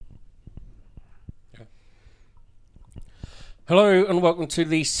Hello and welcome to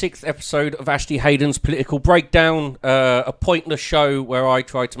the 6th episode of Ashley Hayden's Political Breakdown, a pointless show where I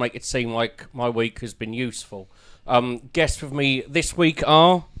try to make it seem like my week has been useful. Guests with me this week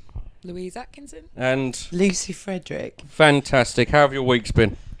are... Louise Atkinson. And... Lucy Frederick. Fantastic. How have your weeks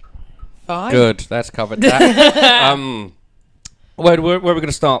been? Fine. Good, that's covered that. Where are we going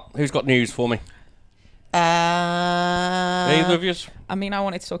to start? Who's got news for me? Either of you? I mean, I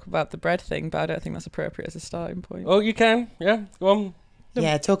wanted to talk about the bread thing, but I don't think that's appropriate as a starting point. Oh, you can? Yeah, go on.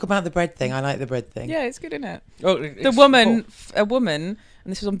 Yeah, talk about the bread thing. I like the bread thing. Yeah, it's good, isn't it? Oh, A woman,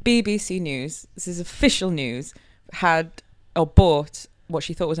 and this was on BBC News, this is official news, had or bought what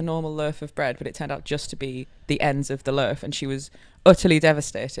she thought was a normal loaf of bread, but it turned out just to be the ends of the loaf, and she was utterly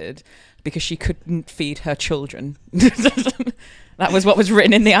devastated because she couldn't feed her children. That was what was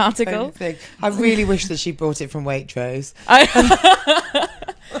written in the article. I really wish that she bought it from Waitrose. I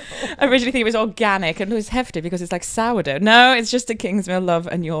originally think it was organic and it was hefty because it's like sourdough. No, it's just a Kingsmill love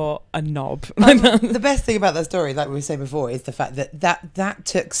and you're a knob. The best thing about that story, like we were saying before, is the fact that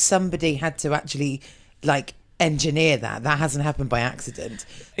took somebody had to actually like engineer that. That hasn't happened by accident.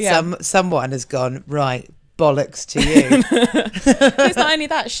 Yeah. Someone has gone, right, bollocks to you. It's not only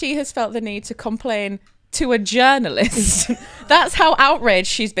that, she has felt the need to complain to a journalist. That's how outraged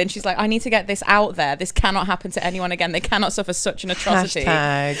she's been. She's like, I need to get this out there. This cannot happen to anyone again. They cannot suffer such an atrocity.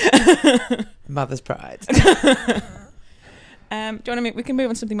 Hashtag mother's pride. Do you want to we can move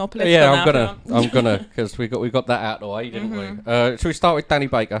on to something more political? Yeah, now, I'm gonna, because we got that out of the way, didn't we? Should we start with Danny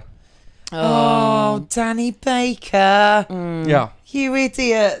Baker? Oh, Danny Baker. Yeah. You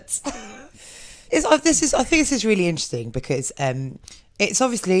idiot. I think this is really interesting because it's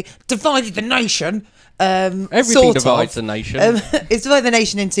obviously divided the nation. Everything divides the nation. It's divided the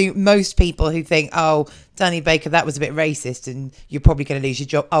nation into most people who think, oh, Danny Baker, that was a bit racist and you're probably going to lose your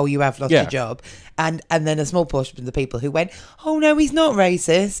job. Oh, you have lost your job. And then a small portion of the people who went, oh, no, he's not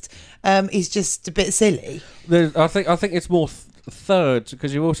racist. He's just a bit silly. I think it's more thirds,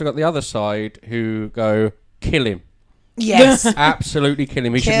 because you've also got the other side who go, kill him. Yes. Absolutely kill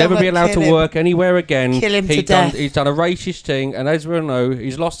him. He should never be allowed to work anywhere again. Kill him to death. He's done a racist thing, and as we all know,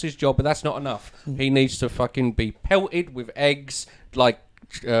 he's lost his job, but that's not enough. He needs to fucking be pelted with eggs like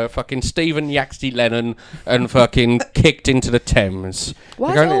fucking Stephen Yaxley Lennon and fucking kicked into the Thames.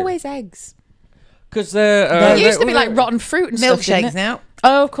 Why is it always eggs? Because they're... It used to be like rotten fruit and stuff, didn't milkshakes it? now.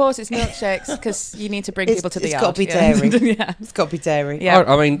 Oh, of course, it's milkshakes because you need to bring people to the yard. It's got to be dairy. Yeah. It's got to be dairy. Yeah.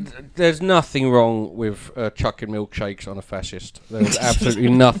 I mean, there's nothing wrong with chucking milkshakes on a fascist. There's absolutely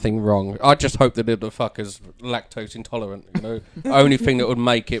nothing wrong. I just hope that the fucker's lactose intolerant. You know, only thing that would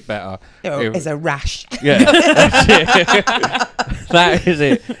make it better Is a rash. Yeah, that's it. That is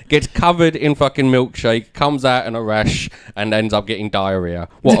it. Gets covered in fucking milkshake, comes out in a rash, and ends up getting diarrhea.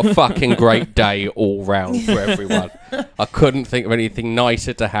 What a fucking great day all round for everyone. I couldn't think of anything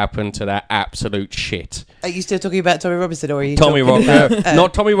nicer to happen to that absolute shit. Are you still talking about Tommy Robinson, or are you Tommy talking Robinson? about,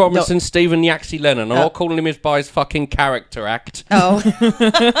 Not Tommy Robinson, Stephen Yaxley Lennon. I'm not calling him by his fucking character act. Oh.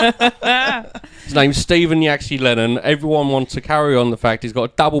 His name's Stephen Yaxley Lennon. Everyone wants to carry on the fact he's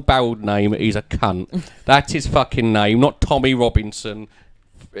got a double-barreled name. He's a cunt. That's his fucking name, not Tommy Robinson.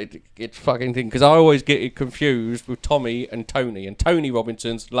 It's fucking thing, because I always get it confused with Tommy and Tony, and Tony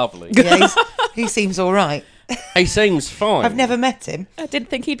Robinson's lovely. Yeah, he seems all right. He seems fine. I've never met him. I didn't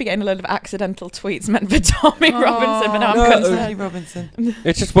think he'd be getting a load of accidental tweets meant for Tommy Robinson, but now I'm concerned. Tommy Robinson.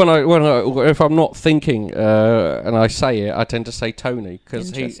 It's just when if I'm not thinking and I say it, I tend to say Tony,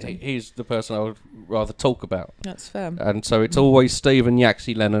 because he's the person I would rather talk about. That's fair. And so it's always Stephen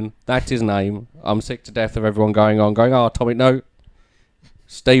Yaxley Lennon. That's his name. I'm sick to death of everyone going, oh, Tommy, no.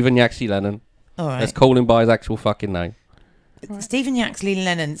 Stephen Yaxley Lennon. All right. Let's call him by his actual fucking name. Right. Stephen Yaxley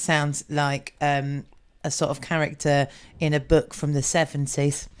Lennon sounds like a sort of character in a book from the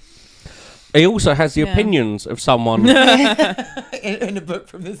 70s. He also has the opinions of someone. in a book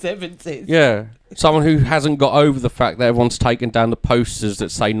from the 70s. Yeah. Someone who hasn't got over the fact that everyone's taken down the posters that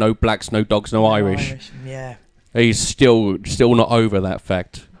say no blacks, no dogs, no Irish. Yeah. He's still not over that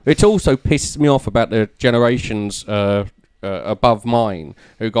fact. It also pisses me off about the generations above mine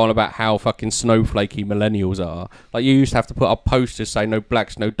who go on about how fucking snowflakey millennials are. Like, you used to have to put up posters saying no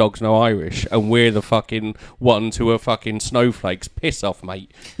blacks, no dogs, no Irish, and we're the fucking ones who are fucking snowflakes. Piss off,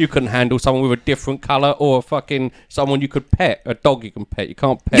 mate. You couldn't handle someone with a different colour, or a fucking someone you could pet. A dog you can pet. You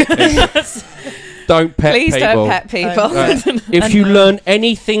can't pet people. Don't pet Please people. don't pet people. If you learn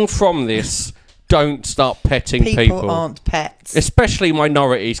anything from this, don't start petting people. People aren't pets. Especially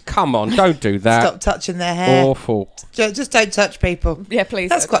minorities. Come on, don't do that. Stop touching their hair. Awful. Just don't touch people. Yeah, please.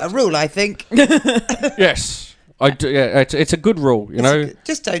 That's quite a rule, I think. Yes. It's a good rule, you know.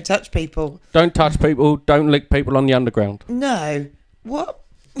 Just don't touch people. Don't touch people. Don't lick people on the underground. No. What?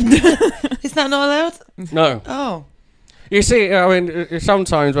 Is that not allowed? No. Oh. You see, I mean,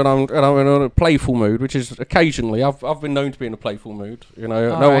 sometimes when I'm in a playful mood, which is occasionally, I've been known to be in a playful mood. You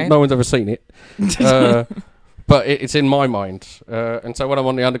know, no one's ever seen it, but it's in my mind. And so when I'm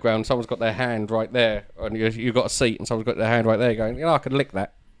on the underground, someone's got their hand right there, and you've got a seat, and someone's got their hand right there, going, I could lick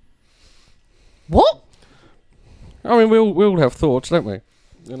that. What? I mean, we all have thoughts, don't we?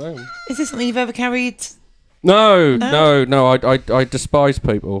 You know. Is this something you've ever carried? No. I despise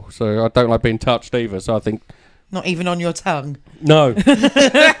people, so I don't like being touched either. So I think. Not even on your tongue? No.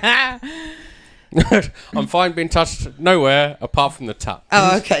 I'm fine being touched nowhere apart from the tuck.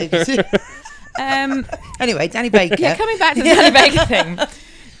 Oh, okay. Anyway, Danny Baker. Yeah, coming back to the Danny Baker thing.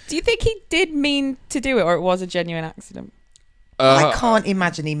 Do you think he did mean to do it, or it was a genuine accident? I can't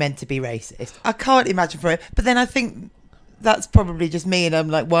imagine he meant to be racist. I can't imagine for it. But then I think that's probably just me, and I'm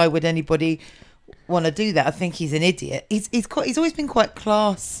like, why would anybody want to do that? I think he's an idiot. He's always been quite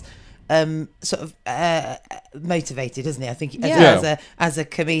class. Sort of motivated, isn't he? I think as a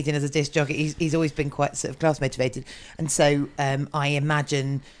comedian, as a disc jockey, he's always been quite sort of class motivated, and so I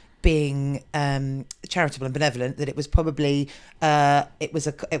imagine being charitable and benevolent, that it was probably it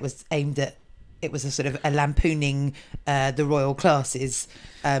was aimed at. It was a sort of a lampooning the royal classes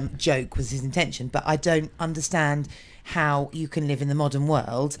joke was his intention, but I don't understand how you can live in the modern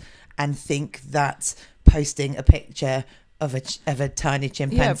world and think that posting a picture of a tiny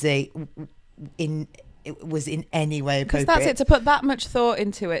chimpanzee was in any way appropriate. Because that's it, to put that much thought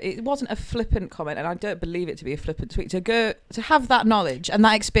into it. It wasn't a flippant comment, and I don't believe it to be a flippant tweet. To have that knowledge and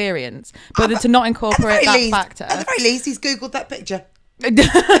that experience, but to not incorporate that factor. At the very least, he's Googled that picture.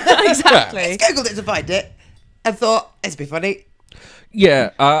 Exactly. He's Googled it to find it and thought, it'd be funny. Yeah,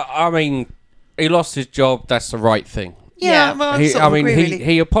 I mean, he lost his job. That's the right thing. Yeah, well,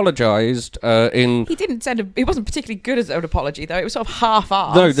 he apologised in. He didn't send he wasn't particularly good as an apology, though. It was sort of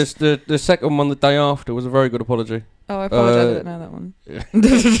half-assed. No, the second one the day after was a very good apology. Oh, I apologise. I didn't know that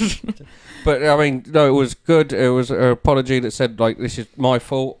one. But I mean, no, it was good. It was an apology that said, like, this is my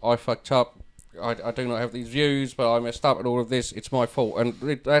fault. I fucked up. I do not have these views, but I messed up at all of this. It's my fault. And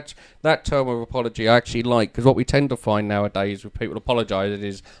that term of apology I actually like, because what we tend to find nowadays with people apologising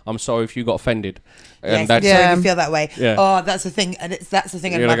is, I'm sorry if you got offended. And yes, sorry you feel that way. Yeah. Oh, that's the thing. And that's the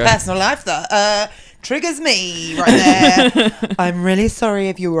thing in my personal life that triggers me right there. I'm really sorry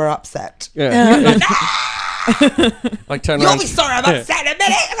if you were upset. Yeah. Like, turn around. You'll be sorry I'm upset in a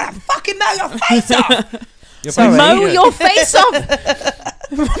minute. I'm going to fucking mow your face off. Mow your face off.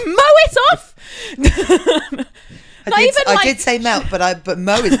 Mow it off. I did say melt, but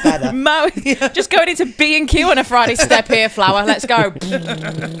mow is better. Mow, just going into B&Q on a Friday. Step here, flower. Let's go.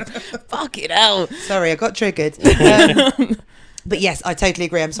 Fucking hell. Sorry, I got triggered. But yes, I totally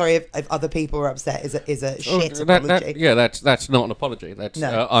agree. I'm sorry if other people were upset. Is a shit apology. That's not an apology. That's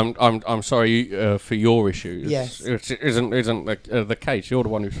no. I'm sorry for your issues. Yes, it isn't the case. You're the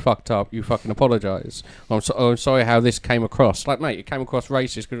one who's fucked up. You fucking apologise. I'm sorry how this came across. Like, mate, it came across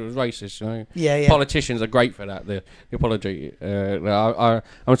racist because it was racist. You know. Yeah. Politicians are great for that. The apology.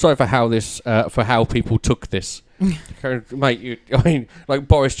 I'm sorry for how this for how people took this. Mate, I mean, like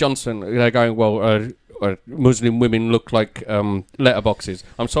Boris Johnson. They're going, well. Muslim women look like letterboxes.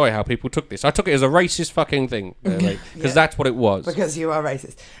 I'm sorry how people took this. I took it as a racist fucking thing, because that's what it was. Because you are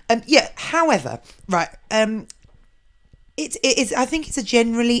racist. However, right. It is. I think it's a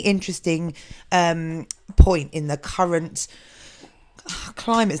generally interesting point in the current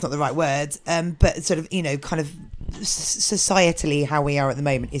climate. It's not the right word, but sort of, kind of societally how we are at the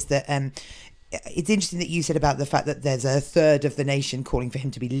moment is that. It's interesting that you said about the fact that there's a third of the nation calling for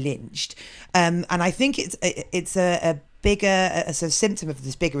him to be lynched, and I think it's a bigger sort of symptom of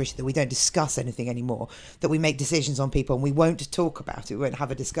this bigger issue that we don't discuss anything anymore, that we make decisions on people and we won't talk about it, we won't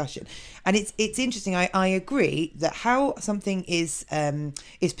have a discussion. And it's interesting. I agree that how something is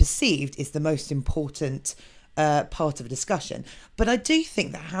perceived is the most important part of a discussion, but I do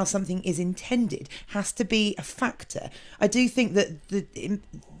think that how something is intended has to be a factor. I do think that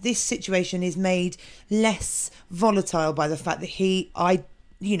this situation is made less volatile by the fact that he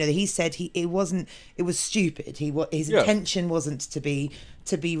said it was stupid. His intention wasn't to be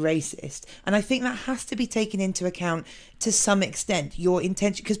racist, and I think that has to be taken into account to some extent, your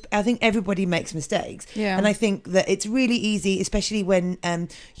intention, because I think everybody makes mistakes, and I think that it's really easy, especially when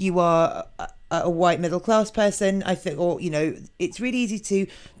you are a white middle class person, I think, or it's really easy to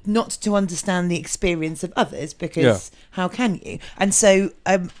not to understand the experience of others, because how can you? And so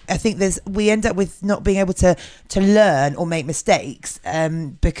I think we end up with not being able to learn or make mistakes,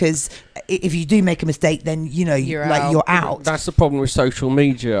 because if you do make a mistake, then you're out. That's the problem with social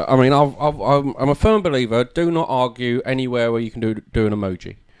media. I mean, I'm a firm believer. Do not argue anywhere where you can do an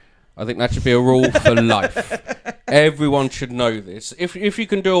emoji. I think that should be a rule for life. Everyone should know this. If you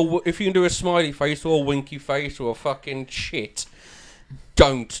can do a smiley face or a winky face or a fucking shit,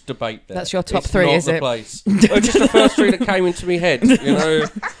 don't debate that. That's your top three, is it? Place. Just the first three that came into my head.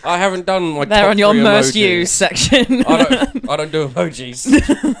 I haven't done my. They're top on your three most emojis. used section. I don't do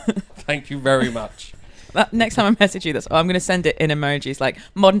emojis. Thank you very much. Next time I message you, I'm going to send it in emojis, like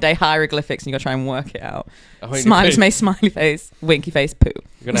modern day hieroglyphics, and you got to try and work it out. Smiley face, winky face, poo.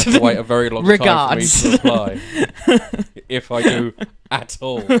 You're going to have to wait a very long time for me to reply. If I do at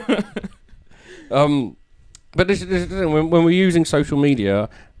all. But this is the thing, when we're using social media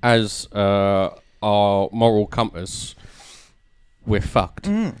as our moral compass, we're fucked.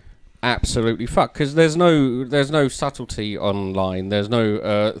 Absolutely fucked, because there's no subtlety online. There's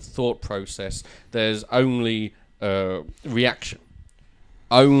no thought process. There's only reaction.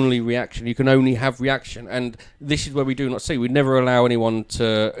 Only reaction. You can only have reaction, and this is where we do not see. We never allow anyone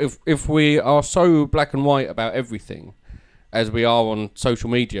to. If we are so black and white about everything, as we are on social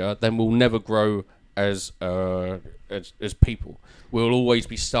media, then we'll never grow as people. We'll always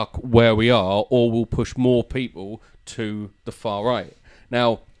be stuck where we are, or we'll push more people to the far right.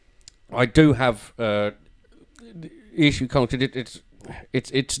 Now, I do have issue culture.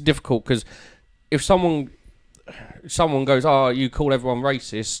 It's difficult, because if someone goes, you call everyone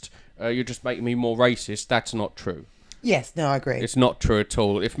racist, you're just making me more racist. That's not true. Yes, no, I agree. It's not true at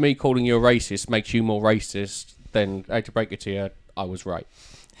all. If me calling you a racist makes you more racist, then I hate to break it to you, I was right.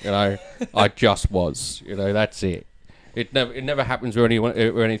 I just was. That's it. It never happens with anyone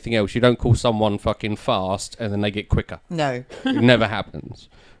or anything else. You don't call someone fucking fast and then they get quicker. No, it never happens.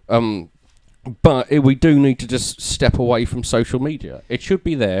 But we do need to just step away from social media. It should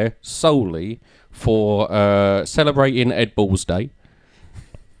be there solely for celebrating Ed Balls Day.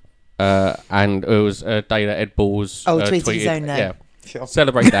 And it was a day that Ed Balls tweeted his own name. Yeah, sure.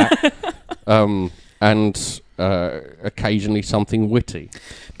 Celebrate that. And occasionally something witty.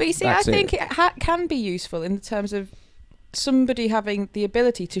 But you see, I think it can be useful in terms of somebody having the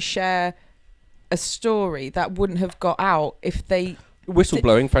ability to share a story that wouldn't have got out if they...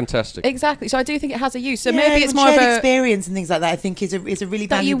 Whistleblowing, fantastic. Exactly. So I do think it has a use. So yeah, maybe it's more of a experience and things like that. I think is a really valuable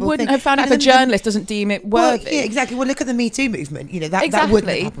that you wouldn't thing. have found if a journalist doesn't deem it worthy. Well, yeah, exactly. Well, look at the Me Too movement. That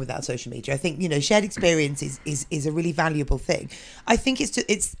wouldn't have happened without social media. I think shared experience is a really valuable thing. I think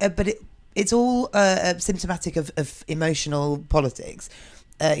it's all symptomatic of emotional politics.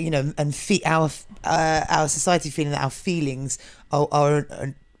 And our society feeling that our feelings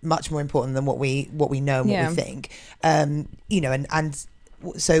are much more important than what we know and what we think.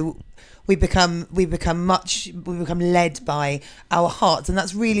 So we become led by our hearts, and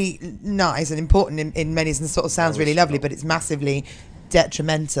that's really nice and important in many, and sort of sounds really lovely, but it's massively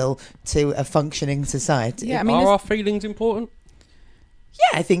detrimental to a functioning society. Yeah, I mean, are our feelings important?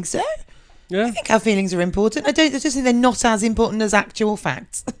 Yeah, I think so. Yeah. I think our feelings are important. I just think they're not as important as actual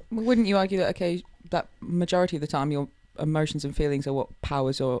facts. Wouldn't you argue that that majority of the time your emotions and feelings are what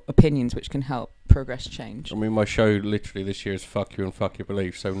powers your opinions, which can help progress change? I mean, my show literally this year is "Fuck You and Fuck Your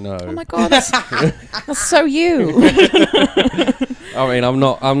Beliefs," so no. Oh my god, that's so you. I mean, I'm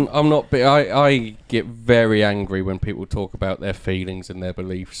not. I get very angry when people talk about their feelings and their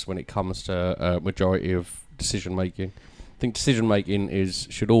beliefs when it comes to majority of decision making. I think decision making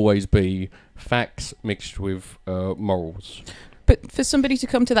should always be facts mixed with morals. But for somebody to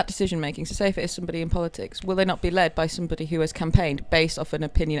come to that decision making, so say if it is somebody in politics, will they not be led by somebody who has campaigned based off an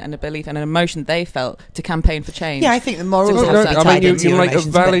opinion and a belief and an emotion they felt to campaign for change? Yeah, I think the morals you make a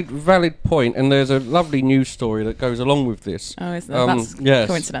valid point, and there's a lovely news story that goes along with this. Oh, is there? That's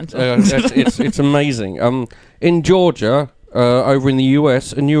coincidental. It's amazing. In Georgia, over in the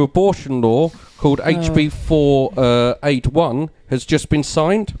US, a new abortion law called HB 481 has just been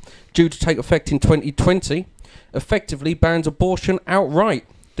signed, due to take effect in 2020. Effectively bans abortion outright,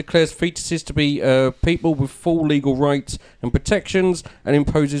 declares fetuses to be people with full legal rights and protections, and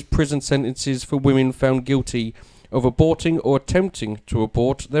imposes prison sentences for women found guilty of aborting or attempting to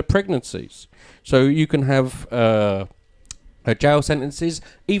abort their pregnancies. So you can have jail sentences,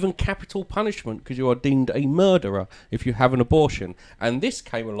 even capital punishment, because you are deemed a murderer if you have an abortion. And this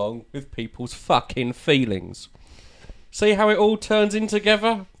came along with people's fucking feelings. See how it all turns in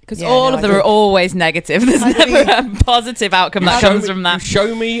together? Because Yeah, all no, of them I are don't- always negative. There's I don't never a positive outcome that comes from that.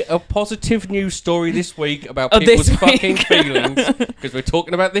 Show me a positive news story this week about Oh, people's this week. fucking feelings, because we're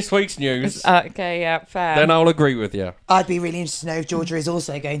talking about this week's news. Okay, yeah, fair. Then I'll agree with you. I'd be really interested to know if Georgia is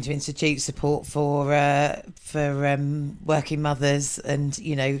also going to institute support for working mothers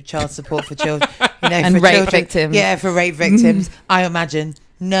and child support for children, And for rape children. victims. Yeah, for rape victims. I imagine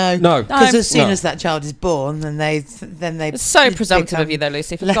no, No. because as soon No. as that child is born, then they It's so presumptive become of you, though,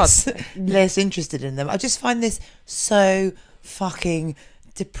 Lucy. For God's sake. less interested in them. I just find this so fucking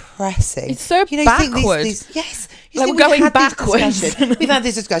depressing. It's so you think backwards. yes, you Like, think we're going we've had this backwards. discussion. We've had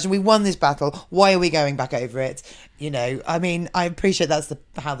this discussion. We won this battle. Why are we going back over it? I mean, I appreciate that's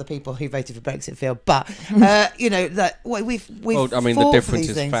how the people who voted for Brexit feel, but that we've. Well, I mean, the fought for difference these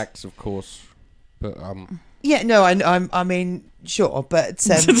is things. facts, of course. But Yeah, no, I mean, sure, but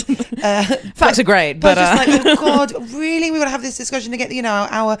Facts are great, but but just like, oh God, really? We want to have this discussion again?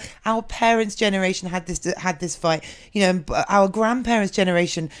 Our parents' generation had this fight. And our grandparents'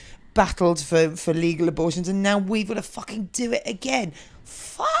 generation battled for legal abortions, and now we've got to fucking do it again.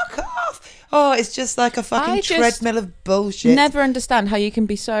 Fuck off! Oh, it's just like a fucking I just treadmill of bullshit. never understand how you can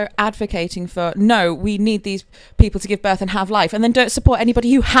be so advocating for no, we need these people to give birth and have life, and then don't support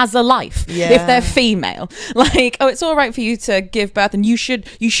anybody who has a life if Yeah. they're female. Like, oh, it's all right for you to give birth, and you should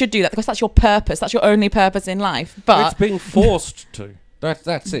do that because that's your purpose. That's your only purpose in life. it's But being forced to.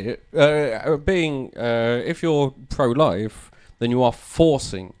 That's it. If you're pro-life, then you are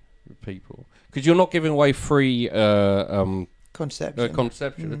forcing people, because you're not giving away free Contraception.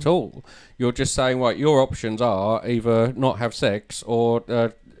 contraception at all. You're just saying, right, your options are either not have sex or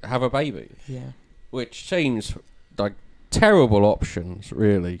have a baby, Yeah. which seems like terrible options,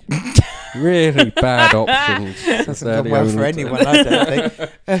 really. Really bad options. Doesn't They're go the well only for anyone, I don't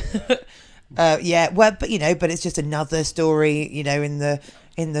think. Yeah, well, but it's just another story, in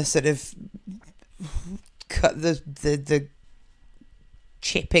the sort of cut the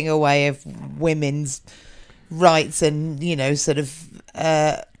chipping away of women's rights and sort of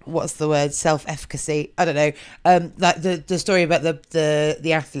what's the word, self-efficacy. I don't know. Like the story about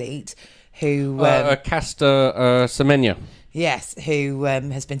the athlete who Casta Semenya. yes, who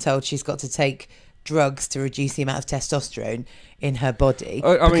has been told she's got to take drugs to reduce the amount of testosterone in her body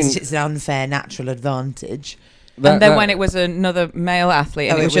I because mean- it's an unfair natural advantage. and then when it was another male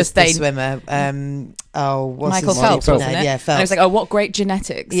athlete, and it was just the they swimmer. What's Michael his Phelps, name? wasn't it? Yeah, And Phelps. I was like, oh, what great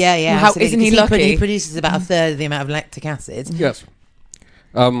genetics! yeah, yeah. How absolutely, isn't he 'cause lucky? He produces about a third of the amount of lactic acid, Yes.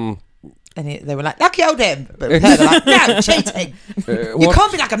 and they were like, "Lucky old him," but with her, they're like, "No, cheating. You what-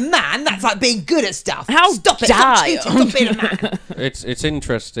 can't be like a man. That's like being good at stuff. How stop it? dare Stop you." cheating. Stop being a man." It's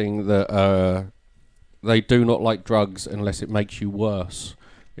interesting that they do not like drugs unless it makes you worse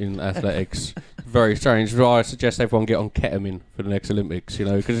in athletics. Very strange. So I suggest everyone get on ketamine for the next Olympics,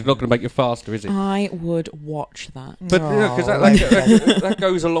 because it's not going to make you faster, is it? I would watch that. But because that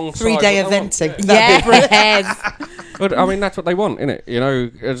goes alongside 3-day what they want. eventing. Yes. But I mean, that's what they want, innit?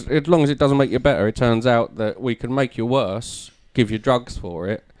 As long as it doesn't make you better, it turns out that we can make you worse, give you drugs for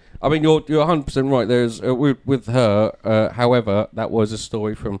it. I mean, you're 100% right. There's with her. However, that was a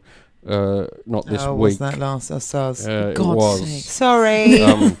story from not this Oh, week. was that last? Oh, SARS. It God's was. sake. Sorry,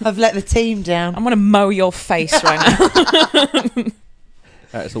 Um, I've let the team down. I'm gonna mow your face right now.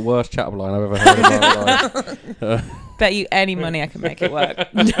 That's the worst chat line I've ever heard in my life. Bet you any money I can make it work.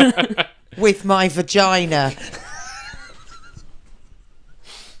 With my vagina.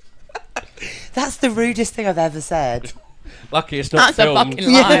 That's the rudest thing I've ever said. Lucky it's not That's a filmed.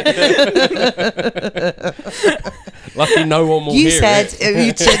 fucking lie. Lucky no one will You hear said it.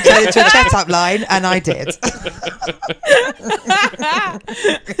 you turned it to a chat up line, and I did.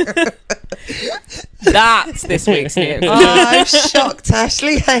 That's this week's news. Oh, I'm shocked,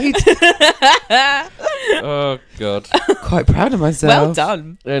 Ashley. Oh God. Quite proud of myself. Well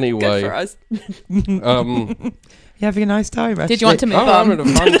done. Good Anyway, for us. You having a nice time, Ashley? Did you want to move I'm on? having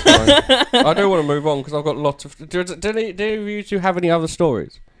a fun time. I do want to move on because I've got lots of. Do you two have any other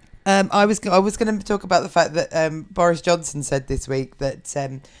stories? I was going to talk about the fact that Boris Johnson said this week that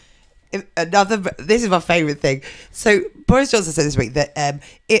this is my favourite thing. So Boris Johnson said this week that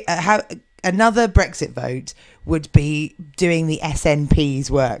another Brexit vote would be doing the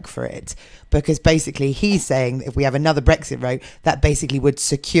SNP's work for it, because basically he's saying that if we have another Brexit vote, that basically would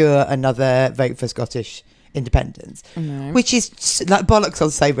secure another vote for Scottish independence, which is like bollocks on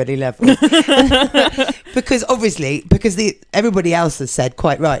so many levels. Because everybody else has said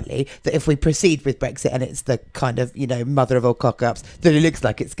quite rightly that if we proceed with Brexit and it's the kind of mother of all cock-ups that it looks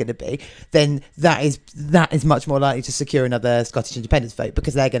like it's going to be, then that is much more likely to secure another Scottish independence vote,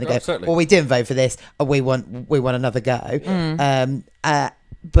 because they're going to go, Absolutely. well, we didn't vote for this, and we want another go.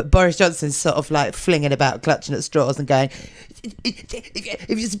 but Boris Johnson's sort of like flinging about, clutching at straws and going, if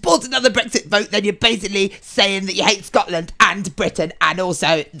you support another Brexit vote, then you're basically saying that you hate Scotland and Britain and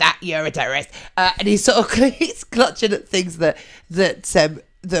also that you're a terrorist. And he's sort of he's clutching at things that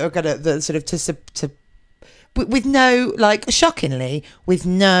are going to sort of to with no, like, shockingly, with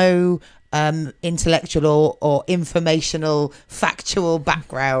no intellectual or informational factual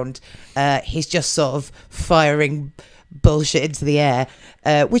background. He's just sort of firing bullshit into the air,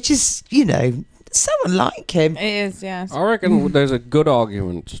 which is, so unlike him. It is, yes. I reckon there's a good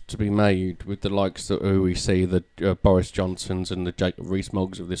argument to be made with the likes that who we see, the Boris Johnsons and the Jacob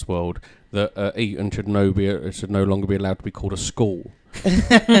Rees-Moggs of this world, that Eton should no longer be allowed to be called a school.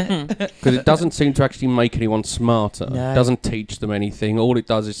 Because it doesn't seem to actually make anyone smarter. No. It doesn't teach them anything. All it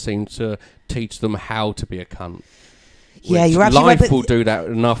does is seem to teach them how to be a cunt. Yeah, Which you're absolutely life right. But will do that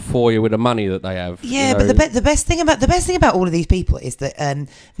enough for you with the money that they have. yeah, but the best thing about all of these people is that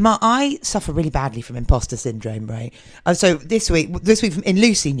I suffer really badly from imposter syndrome, right? So this week in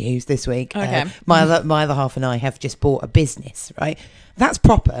Lucy News this week, Okay. my other half and I have just bought a business, right? That's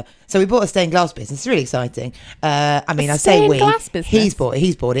proper. So we bought a stained glass business. It's really exciting. I mean, I say stained we. glass business? He's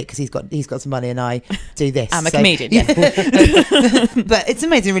bought it because he's got some money, and I do this. I'm a So- comedian, yeah. But it's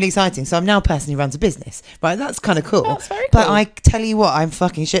amazing, really exciting. So I'm now a person who runs a business, right? That's kind of cool. That's very But cool. I tell you what, I'm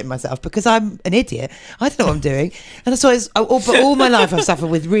fucking shitting myself because I'm an idiot. I don't know what I'm doing, and so but all my life I've suffered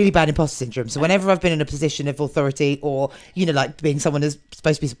with really bad imposter syndrome. So whenever I've been in a position of authority, or like being someone who's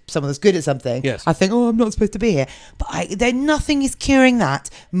supposed to be someone that's good at something, Yes. I think, I'm not supposed to be here. But nothing is curing that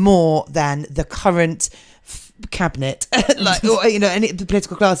more than the current cabinet, and the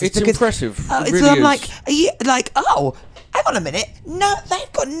political classes. It's because, impressive. It so really I'm is. like, are you like, hang on a minute. No,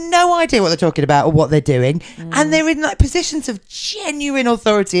 they've got no idea what they're talking about or what they're doing, and they're in like positions of genuine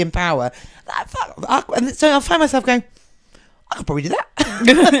authority and power. And so I find myself going, I could probably do that.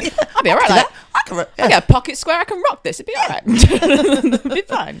 I'll be all right. Do Like, that. I can, I get a pocket square. I can rock this. It'd be all right. It'd be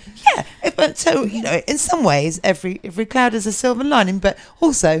fine. yeah. But so in some ways, every cloud has a silver lining, but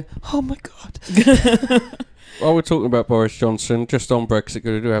also, oh my god. While we're talking about Boris Johnson, just on Brexit,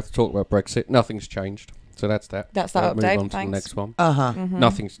 because we do have to talk about Brexit, nothing's changed. So that's that. That's that Move update, on to thanks. the next one.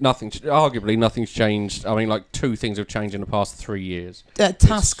 Mm-hmm. Arguably nothing's changed. I mean, like 2 things have changed in the past 3 years.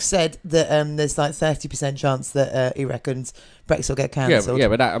 Tusk said that there's like 30% chance that he reckons Brexit will get cancelled. Yeah,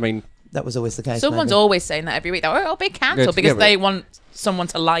 but that, I mean, That was always the case. Someone's maybe. always saying that every week. That it'll be cancelled Yeah, because but- they want someone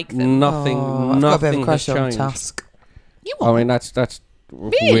to like them. nothing I've got a bit of a has crush on changed. Tusk. You I want? mean, that's a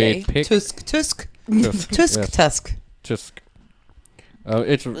Really? weird pick. Tusk. Tusk. Tusk. Yes. Tusk. Tusk.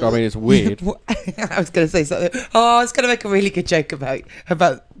 It's weird. I was going to say something. Oh, I was going to make a really good joke about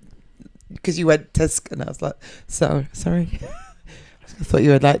because you went Tusk, and I was like, sorry. I thought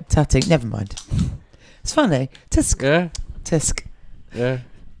you were like tatting. Never mind. It's funny. Tusk. Yeah, Tusk. yeah,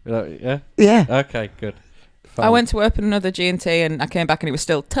 yeah. Yeah. Okay, good. I went to open another G&T and I came back and it was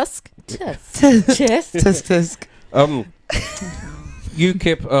still Tusk. Tusk. Tusk. Tusk.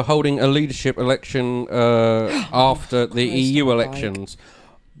 UKIP are holding a leadership election after the Christ EU almighty. elections.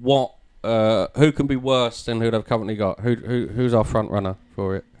 What? Who can be worse than who they've currently got? Who's our front runner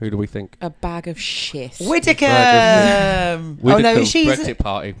for it? Who do we think? A bag of shit. Whittaker. Oh no, Widdicombe, she's. Brexit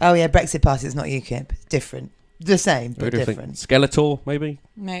Party. Oh yeah, Brexit Party. It's not UKIP. It's different. The same, Who but do you think? different. Skeletor, maybe?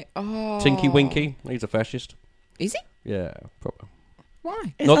 Mate, oh. Tinky Winky. He's a fascist. Is he? Yeah, probably.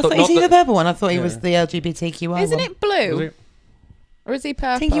 Why? Not I the- thought, not is he the- the purple one? I thought he Yeah. was the LGBTQI Isn't one. it blue? Is it? Or is he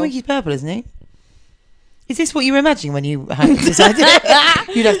purple? Tinky Winky's purple, isn't he? Is this what you were imagining when you had decided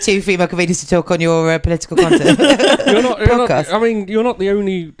you'd have 2 female comedians to talk on your political content? You're not, Podcast. I mean, you're not the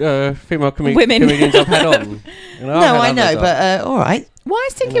only female Women. comedians I've had on. You know, I've No, had I know, others on. but all right. Why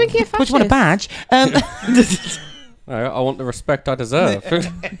is Tinky Winky a fascist? Would you want a badge? No, I want the respect I deserve.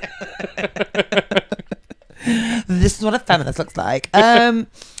 This is what a feminist looks like. No,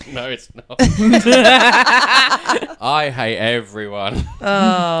 it's not. I hate everyone.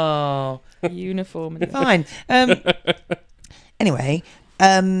 Oh, Uniform. and- fine. Anyway,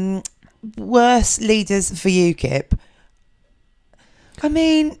 worse leaders for UKIP. I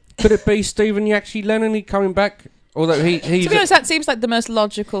mean, Could it be Stephen Yaxley Lennon coming back? Although he's To be honest, that seems like the most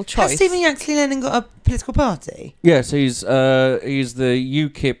logical has choice. Stephen Yaxley Lennon got a political party? yes, he's the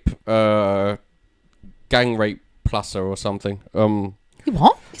UKIP gang rape plusser or something.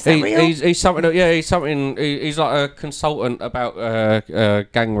 What? Is that real? He's something. Yeah, he's something. He's like a consultant about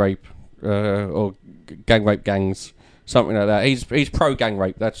gang rape or gang rape gangs, something like that. He's pro gang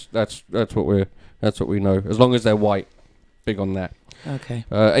rape. That's what we know. As long as they're white, big on that. Okay.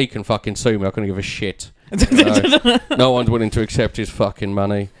 He can fucking sue me. I couldn't give a shit. No one's willing to accept his fucking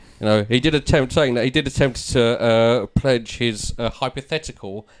money. You know, he did attempt to pledge his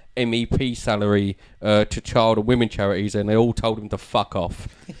hypothetical MEP salary to child and women charities, and they all told him to fuck off.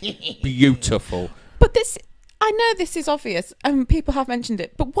 Beautiful. But this, I know this is obvious, and people have mentioned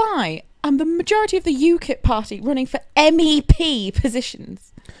it, but why? The majority of the UKIP party running for MEP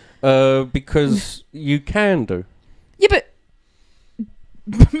positions. Because you can do. Yeah, but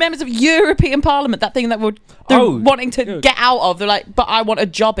members of European Parliament, that thing that they're wanting to get out of, they're like, but I want a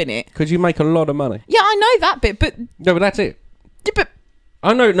job in it. Because you make a lot of money. Yeah, I know that bit, but... No, but that's it. Yeah, but...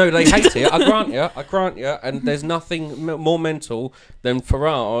 I know, no, they hate it. I grant you, and there's nothing more mental than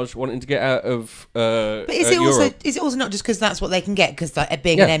Farage wanting to get out of But is it also not just because that's what they can get? Because like,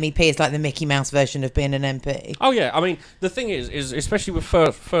 being an MEP is like the Mickey Mouse version of being an MP. Oh yeah, I mean the thing is especially with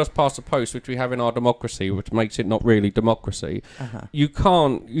first past the post, which we have in our democracy, which makes it not really democracy. You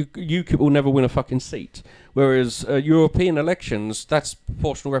can't. UKIP will never win a fucking seat. Whereas European elections, that's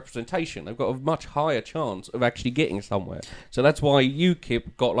proportional representation. They've got a much higher chance of actually getting somewhere. So that's why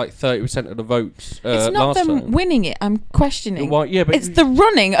UKIP got like 30% of the votes it's not last them time. Winning it, I'm questioning. Well, yeah, but it's the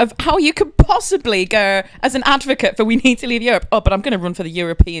running of how you could possibly go as an advocate for we need to leave Europe. Oh, but I'm going to run for the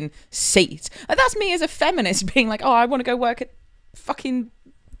European seat. And that's me as a feminist being like, oh, I want to go work at fucking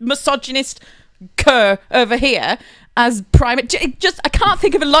misogynist Kerr over here as primate. I can't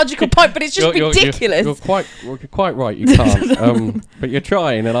think of a logical point, but it's just ridiculous. You're quite right. You can't, but you're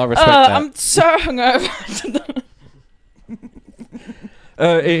trying, and I respect that. I'm so hungover.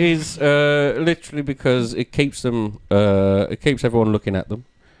 It is literally because it keeps them. It keeps everyone looking at them.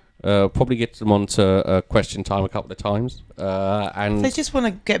 Probably gets them onto question time a couple of times. And if they just want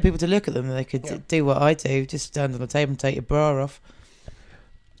to get people to look at them, they could do what I do: just stand on the table and take your bra off.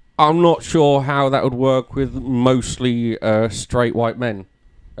 I'm not sure how that would work with mostly straight white men.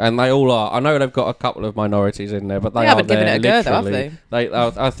 And they all are. I know they've got a couple of minorities in there, but they haven't are given there it a go, though, literally.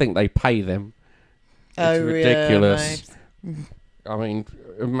 have they? I think they pay them. Oh, it's ridiculous. Right. I mean,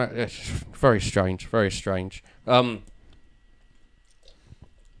 it's very strange. Very strange. Right.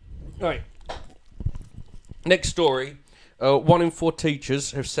 Next story. 1 in 4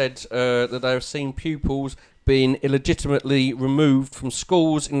 teachers have said that they have seen pupils being illegitimately removed from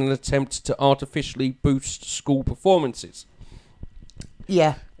schools in an attempt to artificially boost school performances.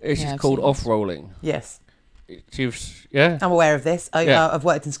 Yeah. This is called off-rolling. Yes. Yeah? I'm aware of this. I've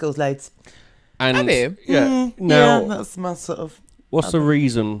worked in schools loads. And have you? Yeah. Now, that's my sort of... What's the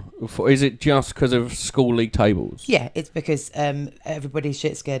reason for? Is it just because of school league tables? Yeah, it's because everybody's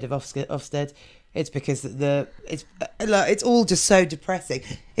shit scared of Ofsted. It's because it's all just so depressing.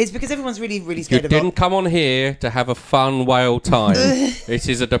 It's because everyone's really, really scared of. You didn't come on here to have a fun whale time. It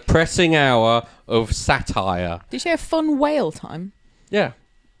is a depressing hour of satire. Did you say a fun whale time? Yeah.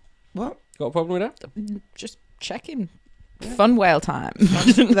 What? Got a problem with that? Just checking. Yeah. Fun whale time.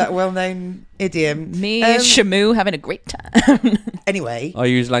 That well-known idiom. Me and Shamu having a great time. Anyway. I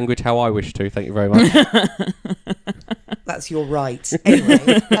use language how I wish to. Thank you very much. That's your right.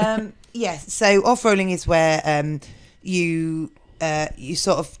 Anyway. Yes. So off-rolling is where you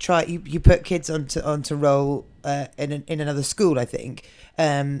sort of try you put kids onto roll in another school, I think,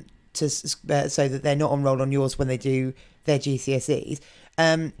 so that they're not on roll on yours when they do their GCSEs.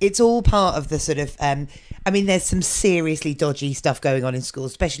 It's all part of the sort of there's some seriously dodgy stuff going on in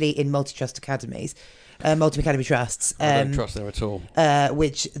schools, especially in multi-trust academies, multi-academy trusts. I don't trust them at all. That's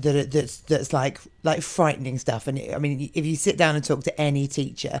like frightening stuff. And if you sit down and talk to any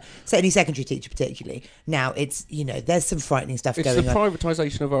teacher, so any secondary teacher particularly, now it's there's some frightening stuff going on. It's the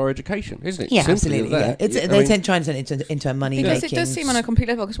privatisation of our education, isn't it? Yeah, Simply absolutely. Yeah. They trying to turn it into a money making. Because it does seem on a complete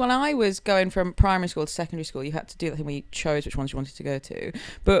level. Because when I was going from primary school to secondary school, you had to do that thing where you chose which ones you wanted to go to,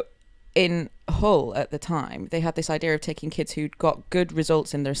 but in Hull at the time, they had this idea of taking kids who'd got good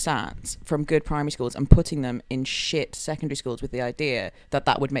results in their SATs from good primary schools and putting them in shit secondary schools with the idea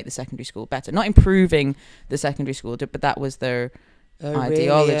that would make the secondary school better. Not improving the secondary school, but that was their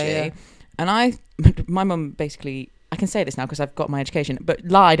ideology. Really? Yeah. And my mum basically, I can say this now because I've got my education, but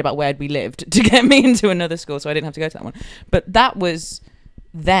lied about where we lived to get me into another school so I didn't have to go to that one. But that was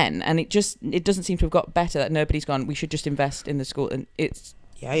then, and it doesn't seem to have got better, that nobody's gone, we should just invest in the school. And it's...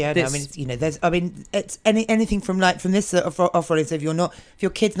 Yeah. No, it's anything from this sort of off-rolling. So if your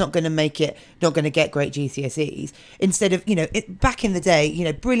kid's not going to make it, not going to get great GCSEs, instead of back in the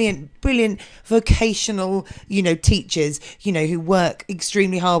day, brilliant vocational, teachers, who work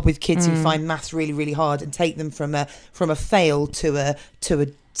extremely hard with kids who find maths really, really hard and take them from a fail to a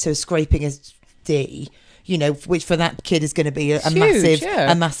scraping a D. you know, which for that kid is going to be a huge,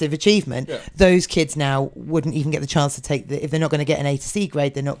 massive achievement. Yeah. Those kids now wouldn't even get the chance to take if they're not going to get an A to C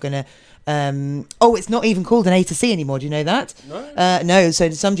grade, they're not going to. It's not even called an A to C anymore. Do you know that? No. No. So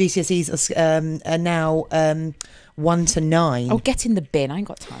some GCSEs are now 1 to 9. Oh, get in the bin. I ain't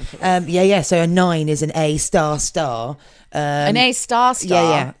got time for this. Yeah. So a 9 is an A star. An A star.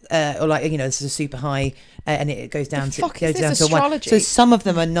 Yeah. Or like, you know, this is a super high, and it goes down to astrology? 1. So some of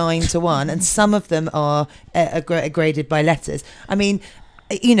them are 9 to 1, and some of them are graded by letters. I mean,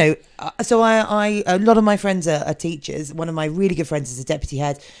 you know, so I a lot of my friends are teachers. One of my really good friends is a deputy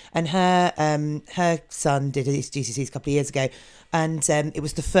head, and her son did his GCSEs a couple of years ago, and it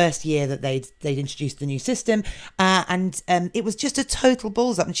was the first year that they'd introduced the new system, and it was just a total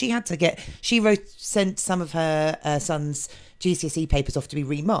balls up. And she sent some of her son's GCSE papers off to be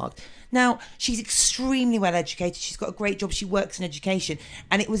remarked. Now, she's extremely well educated. She's got a great job. She works in education.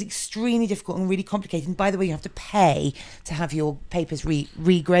 And it was extremely difficult and really complicated. And by the way, you have to pay to have your papers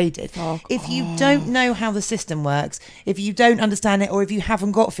regraded. If you don't know how the system works, if you don't understand it, or if you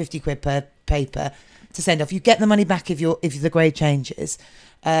haven't got 50 quid per paper to send off, you get the money back if the grade changes.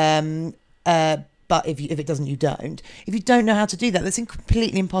 But if it doesn't, you don't. If you don't know how to do that, that's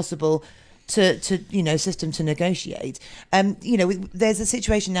completely impossible to you know, system to negotiate. You know, there's a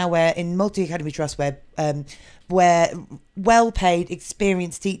situation now where in multi-academy trusts where well-paid,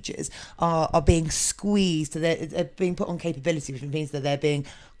 experienced teachers are being squeezed, they're being put on capability, which means that they're being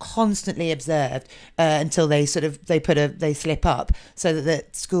constantly observed until they slip up, so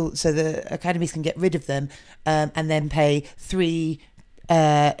that the academies can get rid of them and then pay 3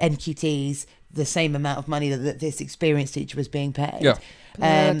 NQTs the same amount of money that this experienced teacher was being paid. Yeah.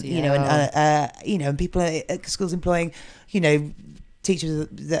 You know, and people at schools employing, you know, teachers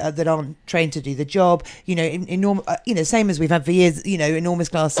that aren't trained to do the job. You know, enormous. You know, same as we've had for years. You know, enormous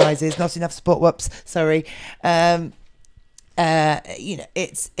class sizes, not enough support. Whoops, sorry. You know,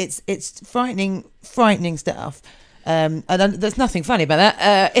 it's frightening stuff. And there's nothing funny about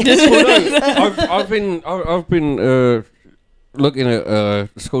that. I've been looking at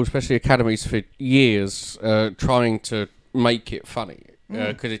schools, especially academies, for years, trying to make it funny.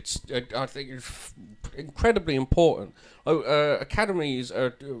 Because I think it's incredibly important. Academies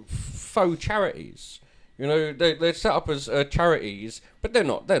are faux charities. You know, they're set up as charities, but they're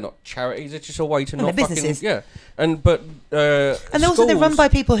not charities. It's just a way to not fucking businesses. Yeah. And also they're run by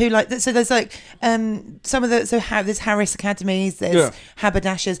people who like. So there's like some of the there's Harris Academies. There's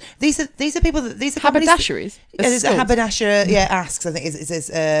Haberdashers. These are people that these are haberdasheries. There's a haberdasher. Yeah, Asks, I think is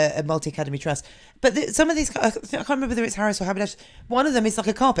a multi-academy trust. But some of these, I can't remember whether it's Harris or Haberdasher. One of them is like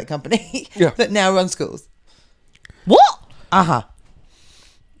a carpet company that now runs schools. What?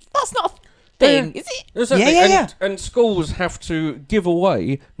 That's not a thing, is it? Exactly. Yeah. And schools have to give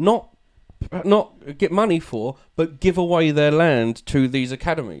away, not get money for, but give away their land to these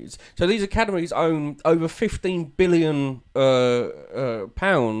academies. So these academies own over 15 billion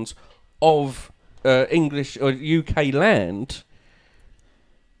pounds of English or UK land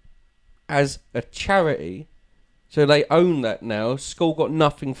as a charity. So they own that now. School got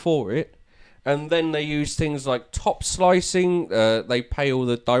nothing for it. And then they use things like top slicing. They pay all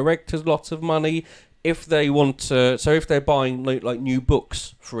the directors lots of money. If they want to, so if they're buying like new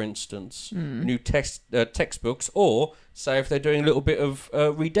books, for instance, new textbooks, or say if they're doing a little bit of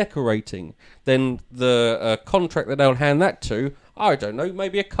redecorating, then the contract that they'll hand that to, I don't know,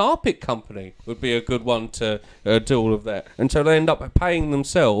 maybe a carpet company would be a good one to do all of that. And so they end up paying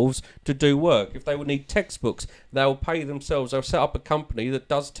themselves to do work. If they would need textbooks, they'll pay themselves. They'll set up a company that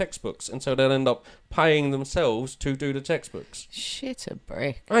does textboots. And so they'll end up paying themselves to do the textbuilding. Shit a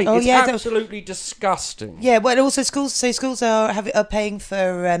brick. Right, it's absolutely disgusting. Yeah, well, also schools are paying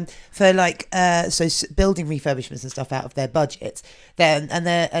for building refurbishments and stuff out of their budgets. So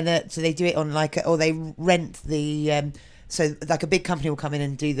they do it on or they rent the. So like a big company will come in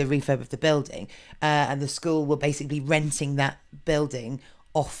and do the refurb of the building, and the school will basically renting that building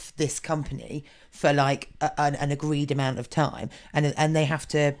off this company for like an agreed amount of time, and they have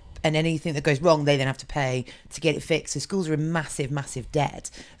to. And anything that goes wrong, they then have to pay to get it fixed. So schools are in massive debt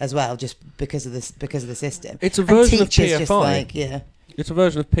as well, just because of the system. It's a version of PFI. It's a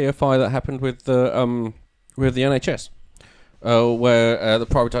version of PFI that happened with the NHS, where the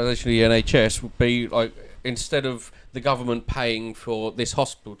privatisation of the NHS would be like, instead of the government paying for this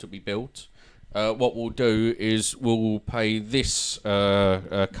hospital to be built, what we'll do is we'll pay this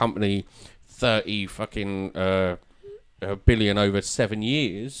company 30 billion over 7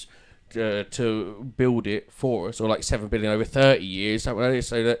 years to build it for us, or like 7 billion over 30 years, so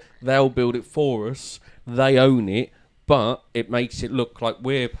that they'll build it for us. They own it, but it makes it look like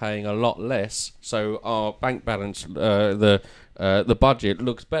we're paying a lot less, so our bank balance, the budget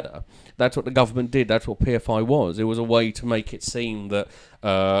looks better. That's what the government did. That's what PFI was. It was a way to make it seem that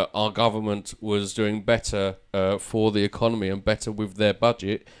our government was doing better for the economy and better with their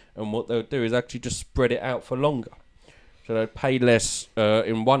budget. And what they'll do is actually just spread it out for longer. So they'd pay less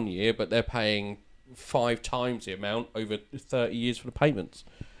in 1 year, but they're paying 5 times the amount over 30 years for the payments.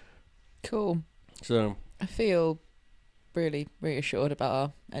 Cool. So I feel really reassured about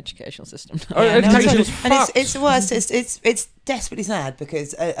our educational system. Education's and fucked. it's worse. It's desperately sad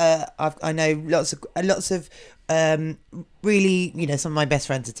because I know lots of really, some of my best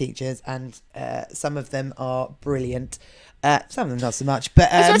friends are teachers, and some of them are brilliant. Some of them not so much,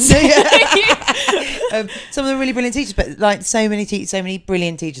 but some of them are really brilliant teachers. But like so many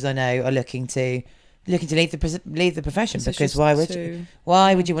brilliant teachers I know are looking to leave the profession, It's because just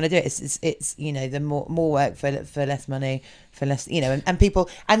why would you want to do it? It's the more work for less money, for less, and people,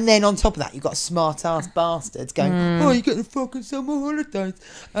 and then on top of that you've got smart ass bastards going, oh, you get the fucking summer holidays.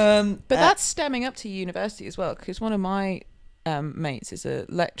 But that's stemming up to university as well, because one of my mates is a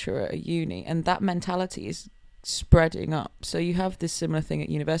lecturer at a uni, and that mentality is spreading up. So you have this similar thing at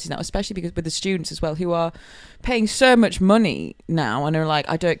universities now, especially because with the students as well, who are paying so much money now and are like,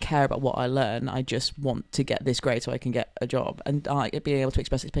 I don't care about what I learn, I just want to get this grade so I can get a job and being able to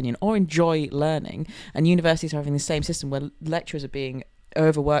express its opinion or enjoy learning. And universities are having the same system where lecturers are being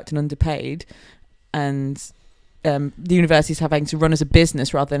overworked and underpaid, and the universities having to run as a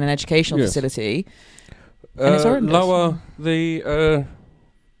business rather than an educational facility. And it's horrendous. Lower the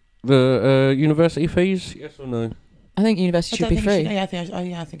university fees, yes or no? I think university should be free. I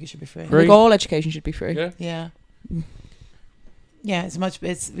think it should be free. I think all education should be free. Yeah. Yeah,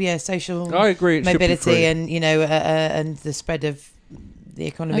 social I agree. It mobility should be free. and and the spread of the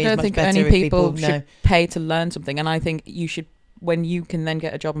economy. I don't is much think better any if people know. should pay to learn something, and I think you should, when you can then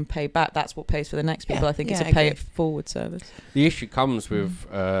get a job and pay back, that's what pays for the next people. I think it's a pay it forward service. The issue comes with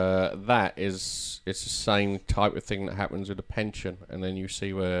that is it's the same type of thing that happens with a pension, and then you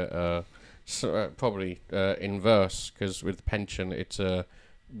see where probably inverse, because with the pension it's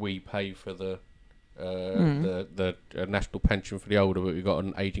we pay for the national pension for the older, but we've got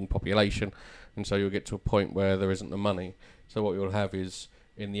an ageing population, and so you'll get to a point where there isn't the money. So what you'll have is,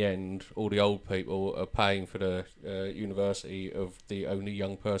 in the end, all the old people are paying for the university of the only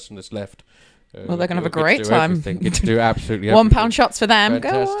young person that's left. Well, they're going to have a great time. Get to do absolutely £1 shots for them.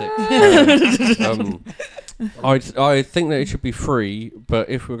 Fantastic. I think that it should be free, but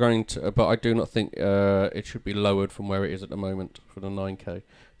if we're going to, but I do not think it should be lowered from where it is at the moment for the 9K.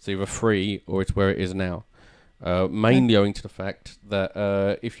 It's either free or it's where it is now. Mainly owing to the fact that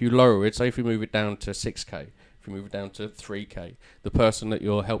if you lower it, say if you move it down to 6K, if you move it down to 3K, the person that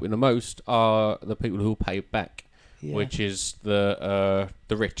you're helping the most are the people who will pay it back, which is the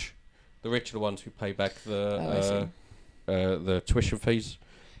rich. The rich are the ones who pay back the tuition fees.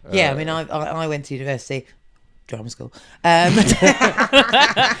 I mean, I went to university, drama school.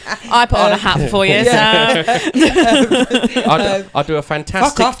 I put on a hat for you. I do a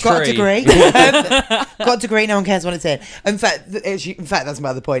fantastic fuck off, got a degree. Got a degree, no one cares what it's in. In fact, that's my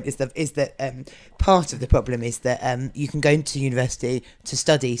other point, is that part of the problem is that you can go into university to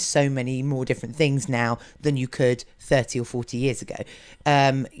study so many more different things now than you could 30 or 40 years ago.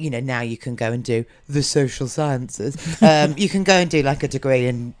 Now you can go and do the social sciences. You can go and do like a degree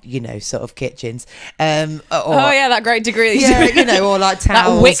in, sort of kitchens. That great degree. Or like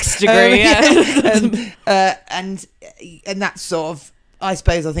towels. That Wix degree, and that sort of, I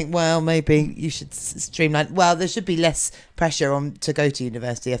suppose, I think, well, maybe you should streamline. Well, there should be less pressure on to go to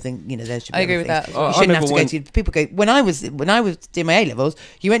university. I think, there should be. I agree with that. You shouldn't have to go to. People go. When I was doing my A levels,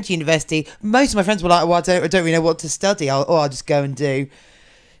 you went to university. Most of my friends were like, "Well, I don't really know what to study. I'll just go and do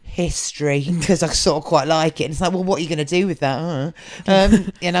history because I sort of quite like it." And it's like, well, what are you going to do with that?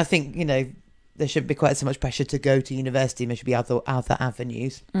 And I think, there shouldn't be quite so much pressure to go to university. There should be other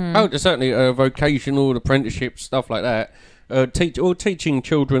avenues. Oh, there's certainly vocational apprenticeships, stuff like that. Teaching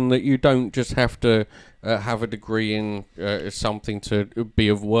children that you don't just have to have a degree in something to be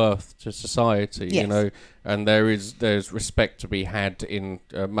of worth to society, yes. And there's respect to be had in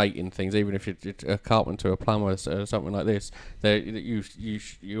making things, even if you're a carpenter, a plumber, something like this.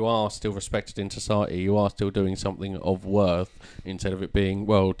 You are still respected in society. You are still doing something of worth, instead of it being,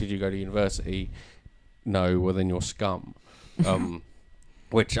 well, did you go to university? No, well then you're scum.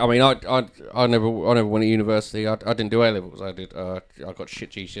 Which, I mean, I never went to university. I didn't do A levels. I got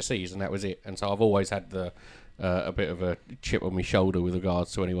shit GCSEs, and that was it. And so I've always had a bit of a chip on my shoulder with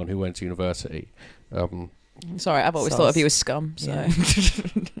regards to anyone who went to university. Sorry, I've always Soz. thought of you as scum. So. Yeah.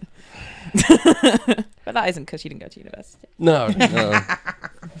 But that isn't because you didn't go to university. No.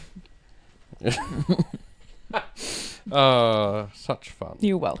 Such fun.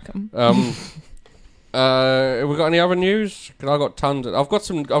 You're welcome. Have we got any other news? 'Cause I got tons. I've got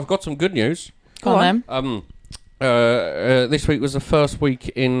some good news. Go on then. This week was the first week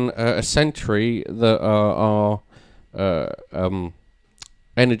in a century that our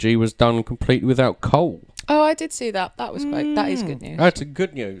energy was done completely without coal. Oh, I did see that. That was quite. That is good news. That's a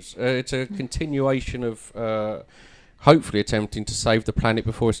good news. It's a continuation of hopefully attempting to save the planet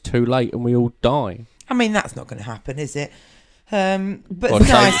before it's too late and we all die. I mean, that's not going to happen, is it? But Well, it's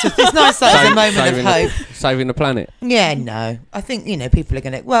nice. It's nice that it's a moment of hope. Saving the planet. Yeah, no. I think, people are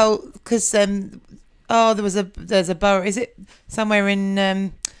going to... Well, because... there's a borough... Is it somewhere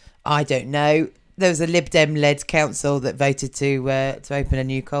in... I don't know. There was a Lib Dem-led council that voted to open a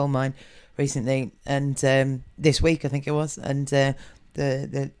new coal mine recently. And this week, I think it was. And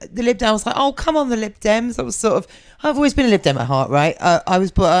the Lib Dem was like, oh, come on, the Lib Dems. I was sort of... I've always been a Lib Dem at heart, right? I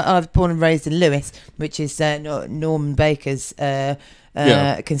was born and raised in Lewis, which is Norman Baker's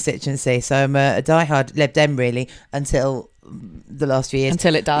constituency. So I'm a diehard Lib Dem, really, until the last few years.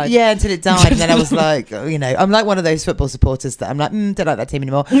 Until it died. Yeah, until it died. And then I was like, I'm like one of those football supporters that I'm like, don't like that team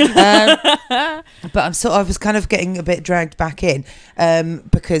anymore. But I was kind of getting a bit dragged back in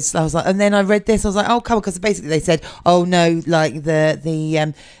because I was like, and then I read this, I was like, oh, come on, because basically they said, oh no, like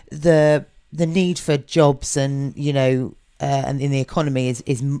the need for jobs and and in the economy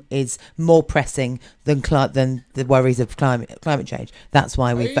is more pressing than the worries of climate change. That's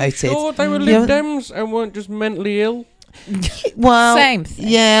why we voted. Sure, they were Lib Dems and weren't just mentally ill. Well, same thing.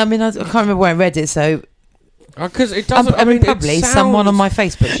 Yeah, I mean, I can't remember where I read it, so. Because it doesn't. I mean, probably it sounds, someone on my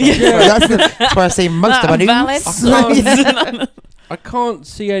Facebook. That's where I see most of my news. Valid. I can't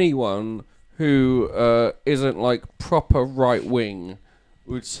see anyone who isn't like proper right wing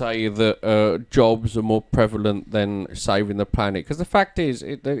would say that jobs are more prevalent than saving the planet. Because the fact is,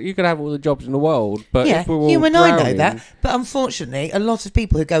 you could have all the jobs in the world, but if we're all you and I know drowning- that. But unfortunately, a lot of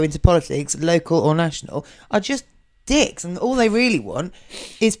people who go into politics, local or national, are just dicks, and all they really want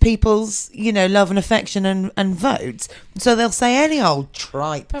is people's love and affection and votes. So they'll say any old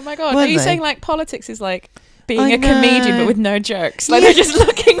tripe. Oh my god! won't Are you they? saying like politics is like being I a comedian know. but with no jokes? Like they're just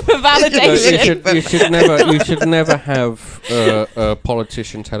looking for validation. You should never have a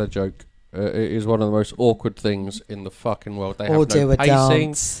politician tell a joke. It is one of the most awkward things in the fucking world. They Or have do no a pacing.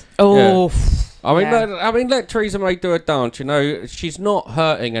 dance. Oh, I mean, yeah. let Theresa May do a dance. She's not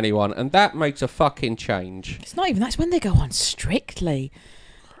hurting anyone, and that makes a fucking change. It's not even. That's when they go on Strictly.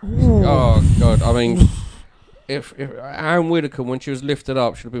 Oh god! I mean, if Anne Widdecombe, when she was lifted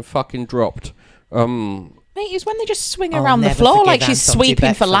up, should have been fucking dropped. Mate, it's when they just swing I'll around the never floor forgive like she's Anton sweeping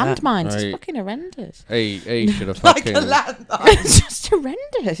Tibet for for that. landmines. Right. It's fucking horrendous. He should have Like fucking. a landmine. It's just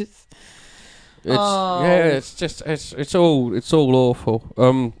horrendous. It's all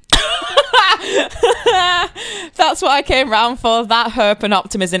awful. That's what I came round for. That herp and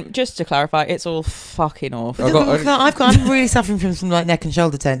optimism. Just to clarify, it's all fucking awful. I'm really suffering from some like neck and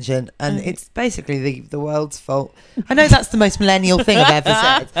shoulder tension, and it's basically the world's fault. I know that's the most millennial thing I've ever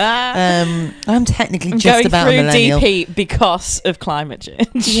said. I'm technically just going about through a millennial. DP because of climate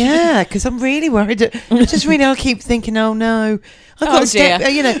change. Yeah, because I'm really worried. I keep thinking, oh no, I've got dear.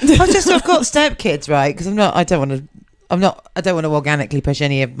 I've got stepkids, right? Because I don't want to organically push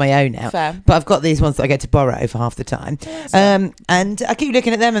any of my own out. Fair. But I've got these ones that I get to borrow for half the time. And I keep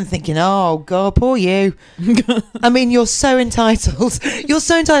looking at them and thinking, oh God, poor you. I mean, you're so entitled. You're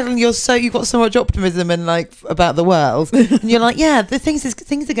so entitled, and you've got so much optimism and like about the world. And you're like, yeah, things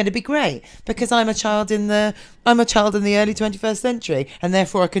are going to be great because I'm a child in the early 21st century, and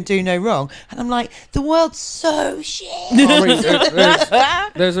therefore I can do no wrong. And I'm like, the world's so shit. I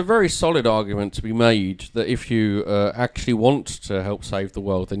mean, there's a very solid argument to be made that if you actually want to help save the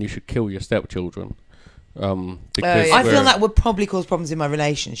world, then you should kill your stepchildren. Because I feel that would probably cause problems in my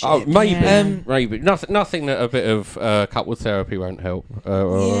relationship. Oh, maybe, Yeah. maybe nothing that a bit of couple therapy won't help.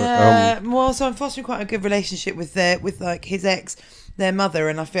 Well, so I'm fostering quite a good relationship with like his ex, their mother,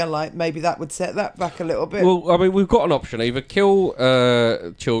 and I feel like maybe that would set that back a little bit. Well, I mean, we've got an option: either kill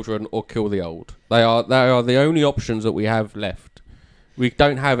children or kill the old. They are the only options that we have left. We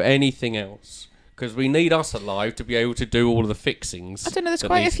don't have anything else because we need us alive to be able to do all of the fixings. I don't know. There's that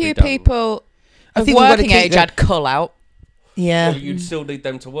quite a needs to be few done. people I of think we've gotta working keep age the- I'd cull out. Yeah. But you'd still need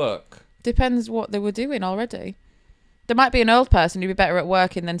them to work. Depends what they were doing already. There might be an old person who'd be better at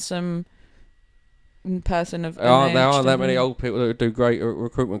working than some person of. There aren't that many old people that do great at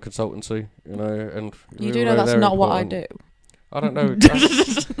recruitment consultancy, and You do know that's not what I do. I don't know.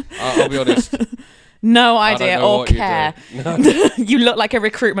 I'll be honest. No I don't idea know or what you care. do. No. You look like a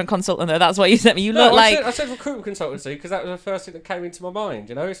recruitment consultant, though. That's what you sent me. You No, look like. I said recruitment consultancy because that was the first thing that came into my mind.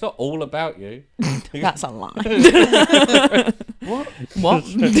 You know, it's not all about you. That's a lie. What? What?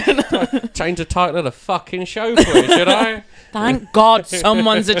 Change the title of the fucking show for you, should I? Thank God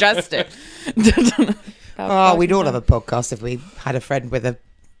someone suggested. Oh, we'd all have a podcast if we had a friend with a.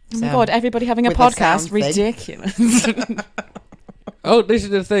 Oh my God, everybody having a with a sound podcast? thing. Ridiculous. Oh, this is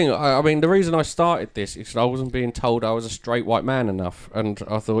the thing. I mean, the reason I started this is I wasn't being told I was a straight white man enough. And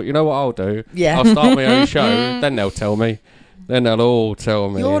I thought, you know what I'll do? Yeah. I'll start my own show. Then they'll tell me. Then they'll all tell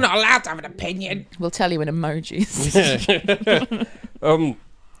me. You're not allowed to have an opinion. We'll tell you in emojis.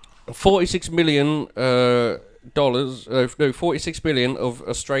 46 million dollars. No, 46 million of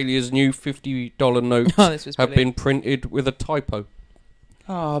Australia's new $50 notes Oh, this was have brilliant. been printed with a typo.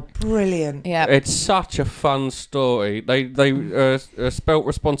 Oh, brilliant. Yeah. It's such a fun story. They spelt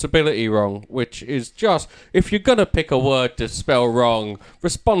responsibility wrong, which is just, if you're gonna pick a word to spell wrong,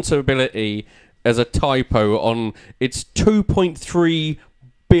 responsibility as a typo on its $2.3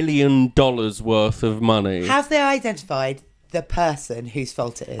 billion worth of money. Have they identified the person whose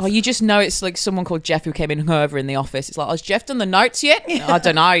fault it is? Oh, you just know it's like someone called Jeff who came in over in the office. It's like, has Jeff done the notes yet? I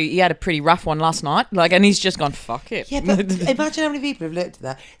don't know. He had a pretty rough one last night. Like, and he's just gone, fuck it. Yeah, but imagine how many people have looked at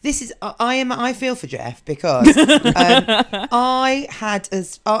that. This is I feel for Jeff because I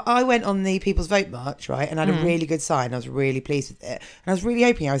went on the People's Vote March, right, and I had a really good sign. I was really pleased with it, and I was really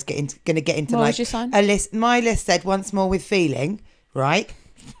hoping I was going to get into What like was your sign? a list. My list said "Once more with feeling," right?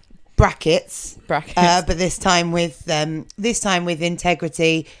 Brackets, Brackets. but this time with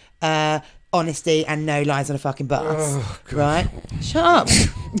integrity, honesty, and no lies on a fucking bus. Right? Shut up.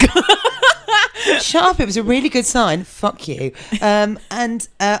 Shut up! It was a really good sign. Fuck you. And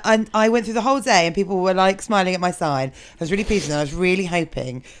I went through the whole day, and people were like smiling at my sign. I was really pleased, and I was really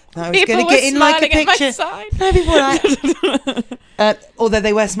hoping that I was People going to were get in like a smiling at my picture. sign. No, people were like, although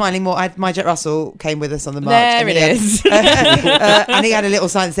they were smiling more. My Jack Russell came with us on the march. There and it he had- is. and he had a little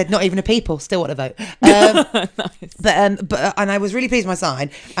sign that said, "Not even a people, still want to vote." But I was really pleased with my sign,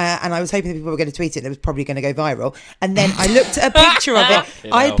 and I was hoping that people were going to tweet it, and it was probably going to go viral. And then I looked at a picture of it.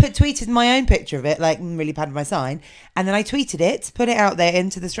 I tweeted my own picture of it, like really proud of my sign, and then I tweeted it, put it out there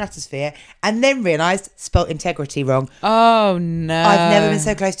into the stratosphere, and then realised spelt integrity wrong. Oh, no. I've never been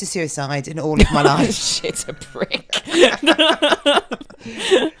so close to suicide in all of my life. Shit, a prick.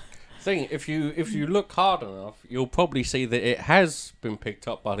 Thing, if you look hard enough, you'll probably see that it has been picked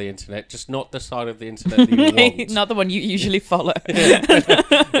up by the internet, just not the side of the internet that you want. Not the one you usually follow.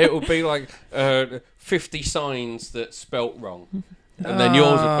 It will be like 50 signs that spelt wrong, and then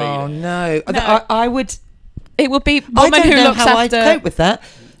yours would be Oh there. no! I would. It would be I woman don't who know looks how I'd after cope with that.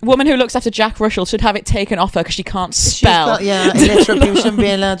 woman who looks after Jack Russell should have it taken off her because she can't She's spell. got- yeah, illiterate people shouldn't be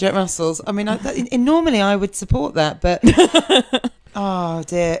allowed Jack Russells. I mean, normally I would support that, but oh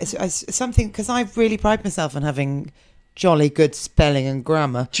dear, it's something because I really pride myself on having jolly good spelling and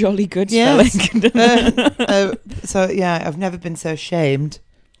grammar. Jolly good Yes. spelling. So yeah, I've never been so ashamed.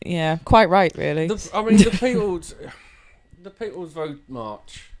 Yeah, quite right, really. The People's Vote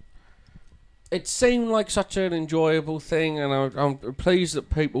March. It seemed like such an enjoyable thing, and I'm pleased that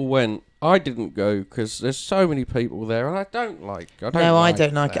people went. I didn't go because there's so many people there, and I don't like it. I don't like it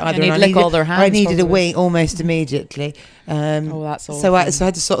that. either. And and he'd lick all their hands I needed a probably. wee almost immediately. Oh, that's awful. So I had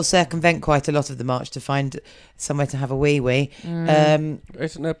to sort of circumvent quite a lot of the march to find somewhere to have a wee. Mm.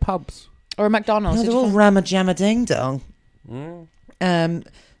 Isn't there pubs? Or a McDonald's. No, did they're you all find- ramma jamma ding dong. Mm.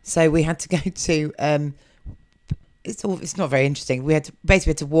 So we had to go to. It's not very interesting. We had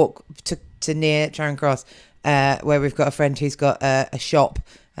to walk to near Charing Cross, where we've got a friend who's got a shop,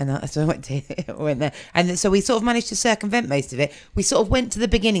 and so I went there, and so we sort of managed to circumvent most of it. We sort of went to the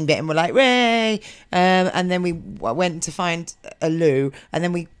beginning bit and we're like, "Ray!" And then we went to find a loo, and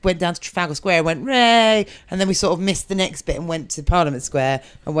then we went down to Trafalgar Square and went, "Ray!" And then we sort of missed the next bit and went to Parliament Square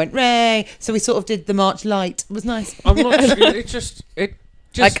and went, "Ray!" So we sort of did the march light. It was nice. I'm not sure. It just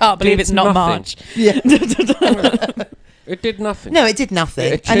I can't believe did it's not nothing. March. Yeah. It did nothing. No, it did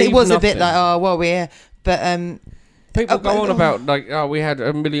nothing, It and it achieved was a bit nothing. like, "Oh well, we're here," but People Oh, go on oh. about like, oh, we had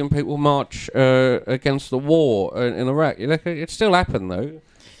 1 million people march against the war in Iraq. You know, it still happened though.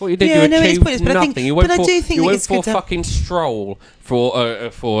 What you did, Yeah, you no, it's achieved pointless, but I nothing. think- You went but I for, do think you that went it's for a good to- fucking stroll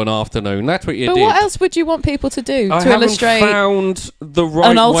for an afternoon. That's what you But did. what else would you want people to do I to haven't illustrate? found the right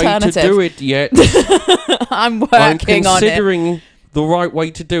way to alternative. do it yet. I'm I'm working on it. considering the right way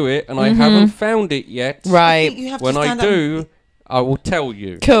to do it, and I haven't found it yet. Right. you have to When I stand up. do, I will tell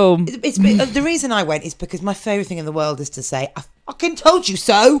you. Cool. The reason I went is because my favourite thing in the world is to say, "I fucking told you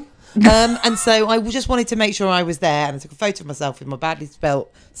so." And so I just wanted to make sure I was there, and I took a photo of myself with my badly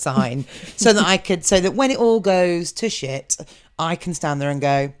spelt sign, so that when it all goes to shit, I can stand there and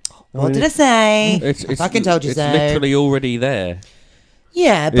go, what did I say? It's fucking told you so. It's literally already there.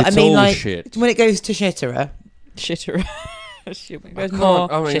 Yeah, but It's I mean, all like, shit. when it goes to shitterer. Shitter. There's I more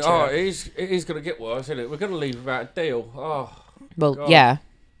can't. I mean, shitter. it is going to get worse, isn't it? We're going to leave without a deal. Oh, Well, God. yeah.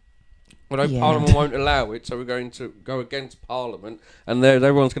 Well, Yeah. Parliament won't allow it, so we're going to go against Parliament, and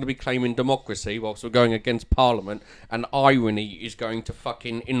everyone's going to be claiming democracy whilst we're going against Parliament, and irony is going to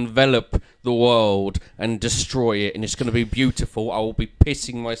fucking envelop the world and destroy it, and it's going to be beautiful. I will be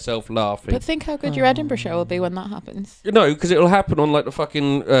pissing myself laughing. But think how good your Edinburgh show will be when that happens. You know, because it'll happen on like the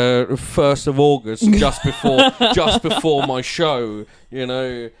fucking 1st of August, just before my show. You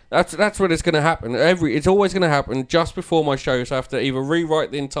know, that's when it's going to happen. It's always going to happen just before my show. So I have to either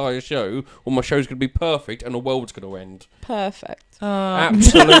rewrite the entire show, or my show's going to be perfect, and the world's going to end. Perfect.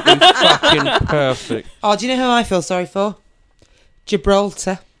 Absolutely fucking perfect. Oh, do you know who I feel sorry for?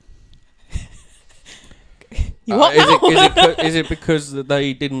 Gibraltar. You what now? Is it because that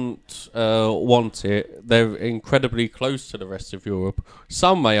they didn't want it? They're incredibly close to the rest of Europe.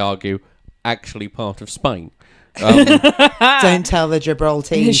 Some may argue, actually part of Spain. Don't tell the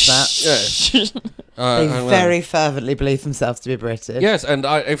Gibraltars that. Yes. They very fervently believe themselves to be British. Yes, and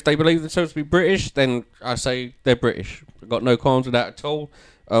if they believe themselves to be British, then I say they're British. I've got no qualms with that at all.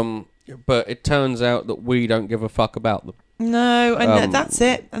 But it turns out that we don't give a fuck about them. No, and that's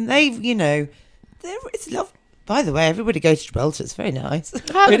it. And they've, it's love. By the way, everybody goes to Gibraltar. It's very nice.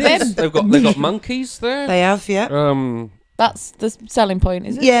 Have It been. is. They've got monkeys there. They have, yeah. That's the selling point,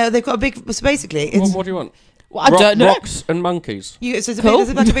 is it? Yeah, they've got a big. So basically, it's What do you want? Well, I don't know. Rocks and monkeys. so it's Cool.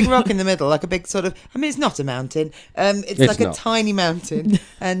 there's like a big rock in the middle, like a big sort of. I mean, it's not a mountain. It's like not. a tiny mountain,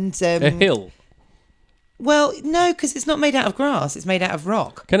 and A hill. Well, no, because it's not made out of grass. It's made out of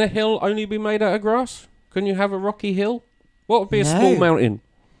rock. Can a hill only be made out of grass? Can you have a rocky hill? What would be a small No. mountain?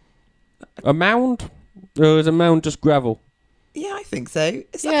 A mound? Or is a mound just gravel? Yeah, I think so.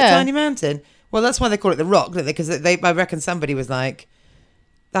 It's like Yeah. a tiny mountain. Well, that's why they call it the rock, don't they? Because I reckon somebody was like,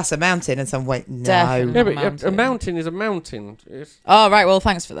 "That's a mountain," and some went, "No." Definitely. Yeah, but mountain. a mountain is a mountain. It's, Oh, right. Well,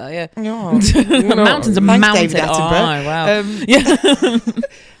 thanks for that, yeah. Oh. A mountain's a Thanks, mountain. David Oh, Attenborough. wow.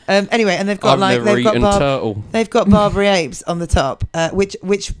 Anyway, and they've got I've never eaten turtle. they've got Barbary apes on the top,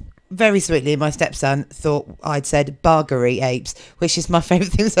 which very sweetly my stepson thought I'd said Bargary apes, which is my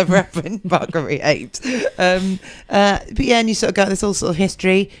favourite thing that's ever happened. Bargary apes. But yeah, and you sort of go, there's all sort of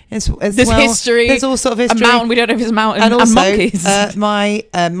history as There's well. history. There's all sort of history. A mountain, we don't know if it's a mountain. And also, monkeys. my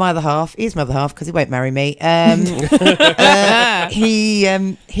other half, he's my other half because he won't marry me.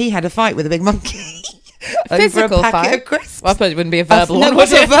 He had a fight with a big monkey. Physical over a packet fight? of crisps. Well, I suppose it wouldn't be a verbal No, one, it would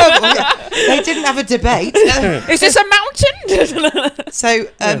wasn't it? verbal. Yeah. They didn't have a debate. Is this a mountain? So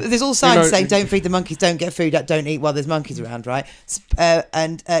there's all signs You know- saying don't feed the monkeys, don't get food out, don't eat while there's monkeys around, right?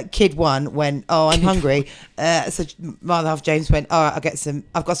 And kid one went, "Oh, I'm hungry." So my other half James went, "All right,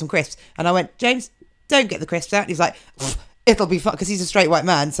 I've got some crisps," and I went, "James, don't get the crisps out." And he's like, "It'll be fine," because he's a straight white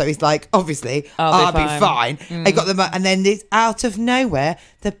man, so he's like, obviously I'll be fine. I got them, and then this out of nowhere,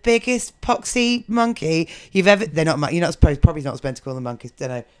 the biggest poxy monkey you've ever. They're not. You're not supposed. Probably not supposed to call them monkeys. Don't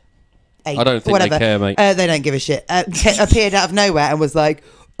know. Ape, I don't think whatever. they care, mate. They don't give a shit. Appeared out of nowhere and was like,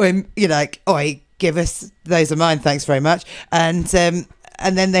 "Oi, give us those are mine, thanks very much." And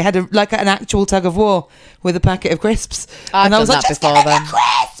then they had an actual tug of war with a packet of crisps. I've and I done was like, that "Just before give me then." the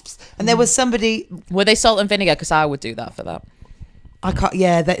crisps!" And there was somebody. Were they salt and vinegar? Because I would do that for that. I can't.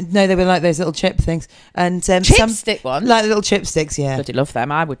 Yeah, they were like those little chip things, and Chipstick ones? like little chipsticks. Yeah, Bloody love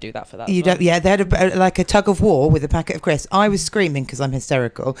them. I would do that for that. you as well. don't. Yeah, they had a tug of war with a packet of crisps. I was screaming because I'm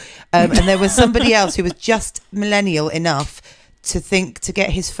hysterical, and there was somebody else who was just millennial enough to think to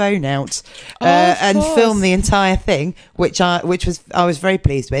get his phone out and course. film the entire thing, which I was very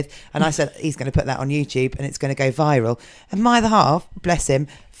pleased with. And I said he's going to put that on YouTube and it's going to go viral. And my other half, bless him,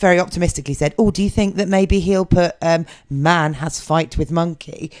 very optimistically said, "Oh, do you think that maybe he'll put man has fight with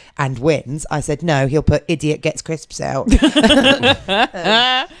monkey and wins?" I said, "No, he'll put idiot gets crisps out."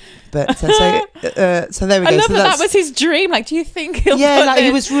 But so there we go. I love So that was his dream. Like, do you think he'll? yeah, put like he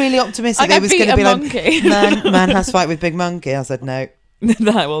this- was really optimistic. Like, I He was beat going to a be monkey. like, man has fight with big monkey. I said no,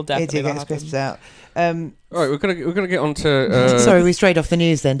 That will definitely idiot not gets happen. crisps out. All right, we're gonna get on to. Sorry, we strayed off the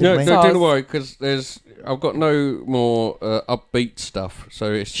news then, didn't No, we? don't worry, because I've got no more upbeat stuff,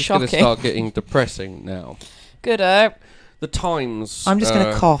 so it's just going to Shocking. start getting depressing now. Good. The Times. I'm just going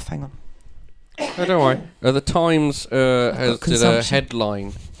to cough. Hang on. No, don't worry. The Times has did a consumption.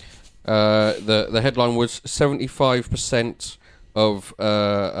 headline. The headline was 75% of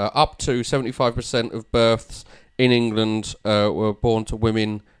up to 75% of births in England were born to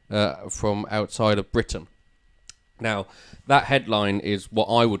women from outside of Britain. Now, that headline is what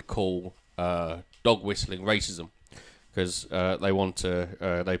I would call dog whistling racism, because they want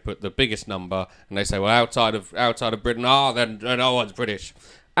to they put the biggest number and they say, well, outside of Britain, then no one's British.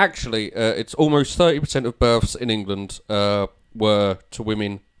 Actually, it's almost 30% of births in England were to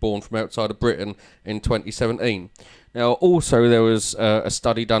women born from outside of Britain in 2017. Now, also there was a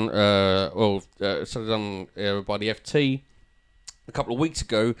study done by the FT a couple of weeks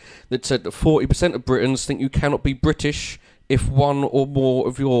ago that said that 40% of Britons think you cannot be British if one or more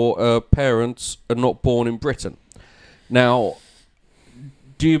of your parents are not born in Britain. Now,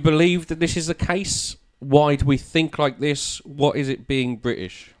 do you believe that this is the case? Why do we think like this? What is it being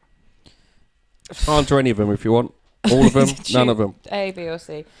British? Answer any of them if you want. All of them? None of them. A, B or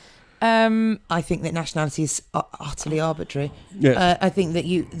C. I think that nationality is utterly arbitrary. Yes. I think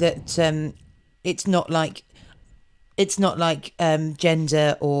that it's not like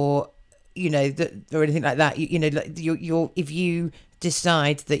gender or or anything like that. You're if you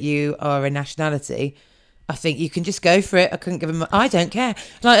decide that you are a nationality, I think you can just go for it. I couldn't give them. I don't care.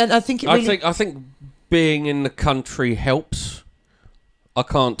 I think it really. I think being in the country helps. I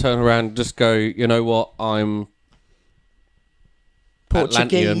can't turn around and just go, you know what, I'm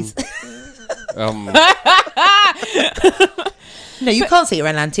Portuguese. Atlantean. No, you can't say you're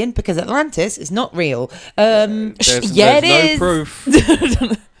Atlantean because Atlantis is not real. There's it no is. Proof.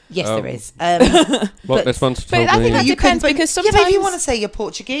 Yes, there is. What this one's told I think me. that depends because sometimes. Yeah, but if you want to say you're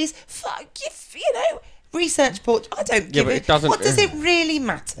Portuguese, fuck, research I don't give but it. it doesn't- What does it really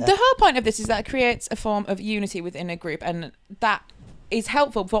matter? The whole point of this is that it creates a form of unity within a group, and that is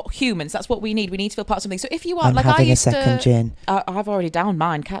helpful for humans. That's what we need. We need to feel part of something. So if you are I'm like, having I used a second to, gin. I've already downed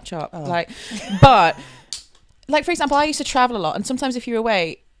mine. Catch up. Oh. But like for example, I used to travel a lot, and sometimes if you're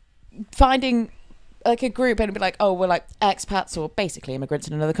away, finding like a group and it'd be like, oh, we're like expats or basically immigrants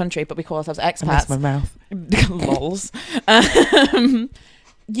in another country, but we call ourselves I miss expats. my mouth. Lols.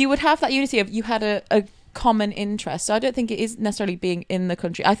 You would have that unity of you had a common interest. So I don't think it is necessarily being in the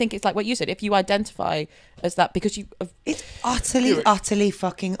country. I think it's like what you said. If you identify as that because you, It's utterly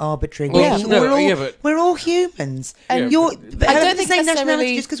fucking arbitrary. Well, We're all humans, and Yeah, I don't think nationality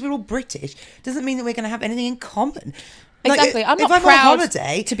necessarily- just because we're all British doesn't mean that we're going to have anything in common. Exactly. I'm if not I'm proud on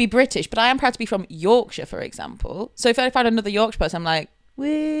holiday, to be British, but I am proud to be from Yorkshire, for example. So if I find another Yorkshire person, I'm like,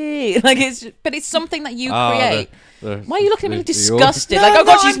 wee. Like it's something that you create. Why are you looking at me disgusted? No, like, oh no,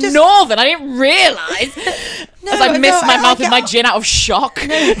 god, she's I'm just- northern. I didn't realise. As I missed my mouth with my gin out of shock.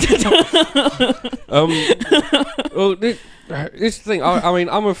 Well, this thing. I mean,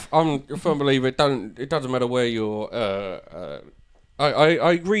 I'm a firm believer. It doesn't matter where you're.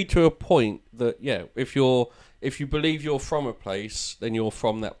 I agree to a point that if you believe you're from a place, then you're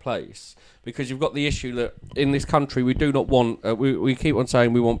from that place. Because you've got the issue that in this country we do not want. We keep on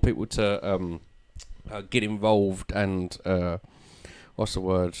saying we want people to get involved and what's the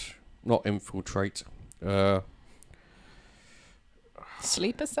word? Not infiltrate.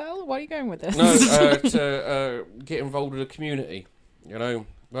 Sleeper cell? What are you going with this? No, to get involved with the community.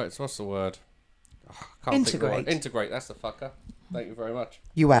 What's the word? Oh, I can't think of the word. Integrate. Integrate. That's the fucker. Thank you very much.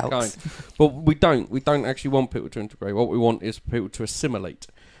 you out. Kind. But we don't actually want people to integrate. What we want is people to assimilate,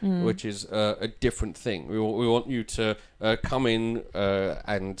 which is a different thing. We want you to come in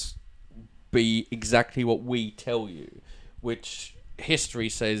and be exactly what we tell you, which history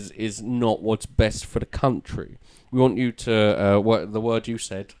says is not what's best for the country. We want you to the word you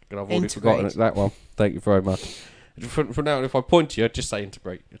said, and I've already forgotten it, that one. Thank you very much. For now, if I point to you, just say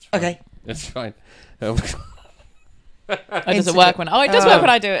integrate. It's fine. Okay. It's fine. It doesn't work when it does work when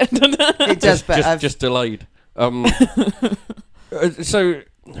I do it. It does, but just delayed. So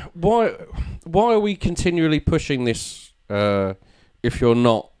why are we continually pushing this? If you're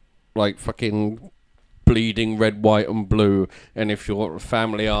not like fucking bleeding red, white, and blue, and if your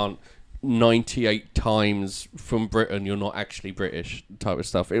family aren't 98 times from Britain, you're not actually British, type of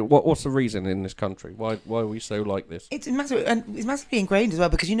stuff. What's the reason in this country? Why are we so like this? It's massively ingrained as well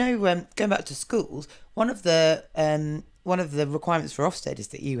because going back to schools, one of the requirements for Ofsted is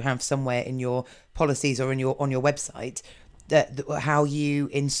that you have somewhere in your policies or on your website that how you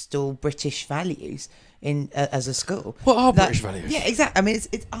install British values in as a school. What are British values? Yeah, exactly. I mean,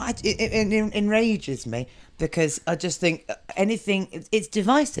 it enrages me because I just think anything it's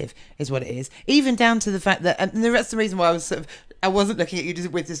divisive is what it is. Even down to the fact that, and that's the reason why I wasn't looking at you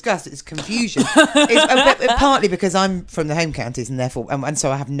with disgust. It's confusion. It's partly because I'm from the home counties and therefore, and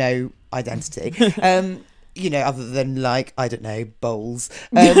so I have no identity. Other than like, I don't know, bowls.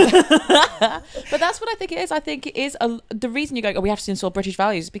 But that's what I think it is. I think it is the reason you're going, we have to install British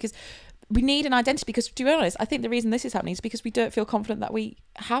values because we need an identity, because, to be honest, I think the reason this is happening is because we don't feel confident that we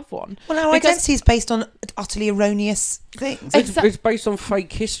have one. Well, our identity is based on utterly erroneous things. It's based on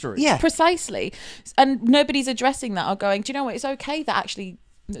fake history. Yeah. Precisely. And nobody's addressing that or going, do you know what, it's okay that actually,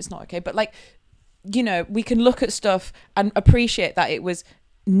 it's not okay, but like, you know, we can look at stuff and appreciate that it was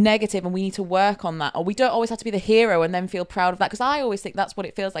negative and we need to work on that, or we don't always have to be the hero and then feel proud of that, because I always think that's what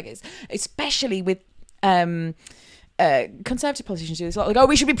it feels like. It's especially with conservative politicians do this a lot, like, oh,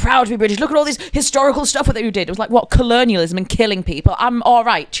 we should be proud to be British, look at all this historical stuff that you did. It was like, what, colonialism and killing people? I'm all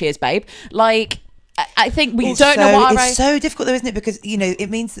right, cheers babe. Like, I think we don't know what it's so difficult though, isn't it? Because, you know, it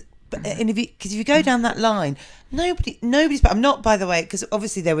means, and if you go down that line, nobody's. But I'm not, by the way, because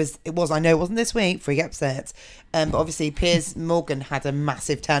obviously I know it wasn't this week, Free Upsets, but obviously Piers Morgan had a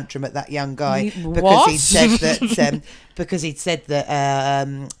massive tantrum at that young guy because he'd said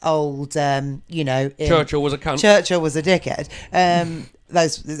that you know, Churchill was a cunt. Churchill was a dickhead.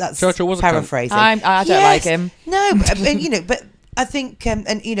 That's Churchill was a paraphrasing. I don't like him. No, and you know, but I think,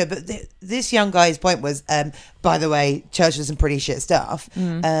 and you know, but this young guy's point was, by the way, Churchill does some pretty shit stuff.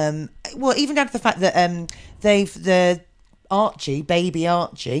 Well, even down to the fact that baby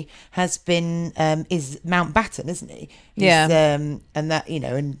Archie has been is Mountbatten, isn't he? Yeah. And that, you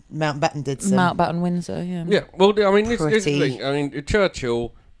know, and Mountbatten did some Mountbatten Windsor. Yeah. Yeah. Well, I mean, this is the Pretty. thing. I mean,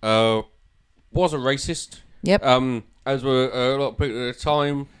 Churchill was a racist. Yep. As were a lot of people at the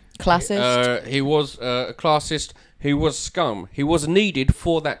time. Classist. He was a classist. He was scum. He was needed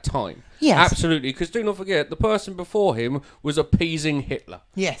for that time. Yes. Absolutely. Because do not forget, the person before him was appeasing Hitler.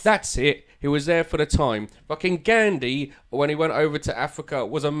 Yes. That's it. He was there for the time. Fucking Gandhi, when he went over to Africa,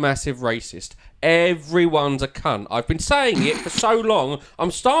 was a massive racist. Everyone's a cunt. I've been saying it for so long, I'm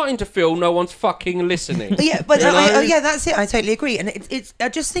starting to feel no one's fucking listening. Yeah, but You know? yeah, that's it. I totally agree, and it's. I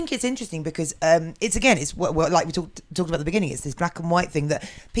just think it's interesting because it's what like we talked about at the beginning. It's this black and white thing that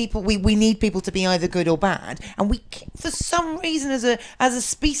people we need people to be either good or bad, and we for some reason as a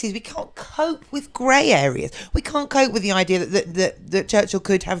species we can't cope with grey areas. We can't cope with the idea that Churchill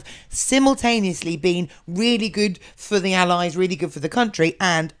could have simultaneously been really good for the Allies, really good for the country,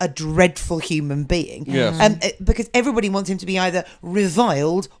 and a dreadful human being. Yes. Because everybody wants him to be either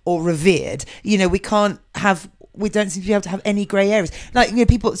reviled or revered. You know, we don't seem to be able to have any grey areas. Like, you know,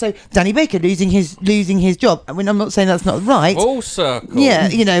 people. So Danny Baker losing his job. I mean, I'm not saying that's not right. Full circle. Yeah,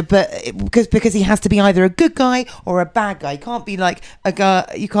 you know, but because he has to be either a good guy or a bad guy. He can't be like a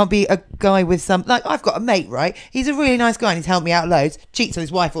guy. You can't be a guy with some. Like, I've got a mate, right? He's a really nice guy and he's helped me out loads. Cheats on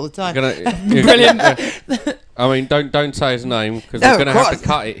his wife all the time. Brilliant. I mean, don't say his name because we're going to have to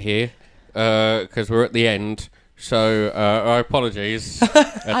cut it here because we're at the end. So our apologies.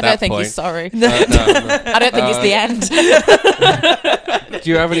 I don't think he's sorry. No. I don't think it's the end. Do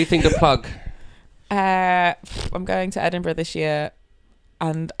you have anything to plug? I'm going to Edinburgh this year,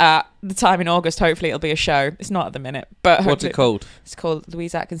 and at the time in August, hopefully it'll be a show. It's not at the minute, but What's it called? It's called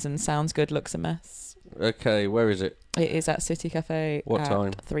Louise Atkinson Sounds Good, Looks a Mess. Okay, where is it? It is at City Cafe. What at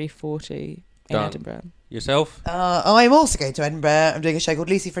time? 3:40 in Done. Edinburgh. Yourself? I'm also going to Edinburgh. I'm doing a show called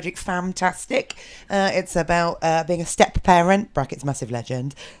Lucy Frederick Fantastic. It's about being a step parent, brackets massive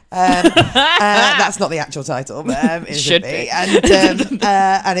legend. That's not the actual title, but it Should be. be.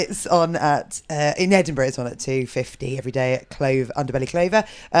 And it's on at in Edinburgh. It's on at 2:50 every day at Underbelly Clover,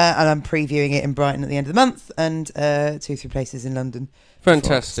 and I'm previewing it in Brighton at the end of the month, and 2-3 places in London.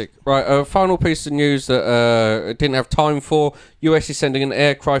 Fantastic. Right, final piece of news that didn't have time for. US is sending an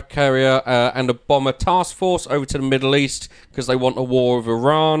aircraft carrier and a bomber task force over to the Middle East because they want a war with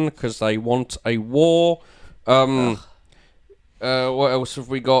Iran, because they want a war. What else have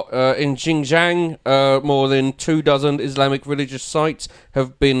we got? In Xinjiang, more than 24 Islamic religious sites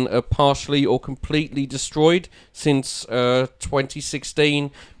have been partially or completely destroyed since 2016.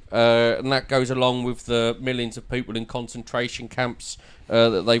 And that goes along with the millions of people in concentration camps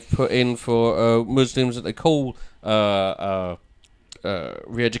that they've put in for Muslims that they call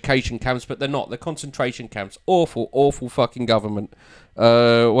re-education camps, but they're not. They're concentration camps. Awful fucking government.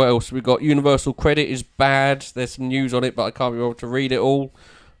 What else we got? Universal Credit is bad. There's some news on it, but I can't be able to read it all.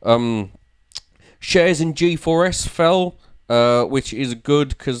 Shares in G4S fell, which is good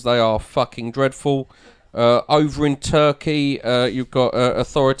because they are fucking dreadful. Over in Turkey, you've got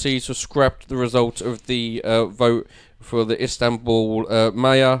authorities who scrapped the result of the vote for the Istanbul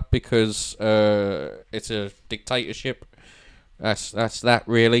mayor because it's a dictatorship. That's that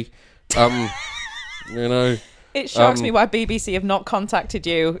really. You know. It shocks me why BBC have not contacted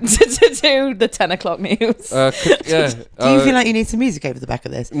you to do the 10 o'clock news. Do you feel like you need some music over the back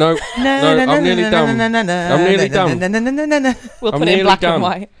of this? No, I'm nearly done. I'm nearly done. We'll put it in black and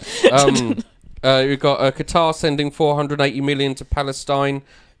white. We've got Qatar sending 480 million to Palestine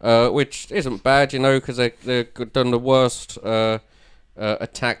which isn't bad, because they've done the worst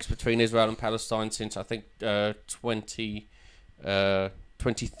attacks between Israel and Palestine since I think 2013.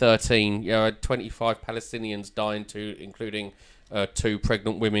 25 Palestinians dying, including 2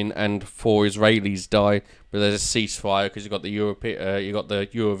 pregnant women and 4 Israelis died. But there's a ceasefire because you got the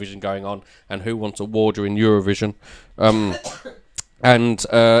Eurovision going on, and who wants a war during Eurovision? And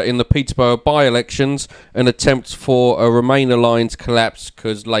in the Peterborough by-elections, an attempt for a Remain Alliance collapsed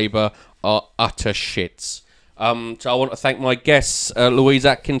because Labour are utter shits. So I want to thank my guests, Louise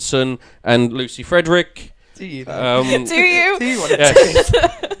Atkinson and Lucy Frederick. Do you? Do you? Do you want to Yes.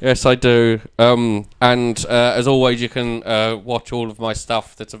 Yes, I do. And as always, you can watch all of my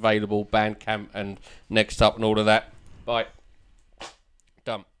stuff that's available, Bandcamp and Next Up and all of that. Bye.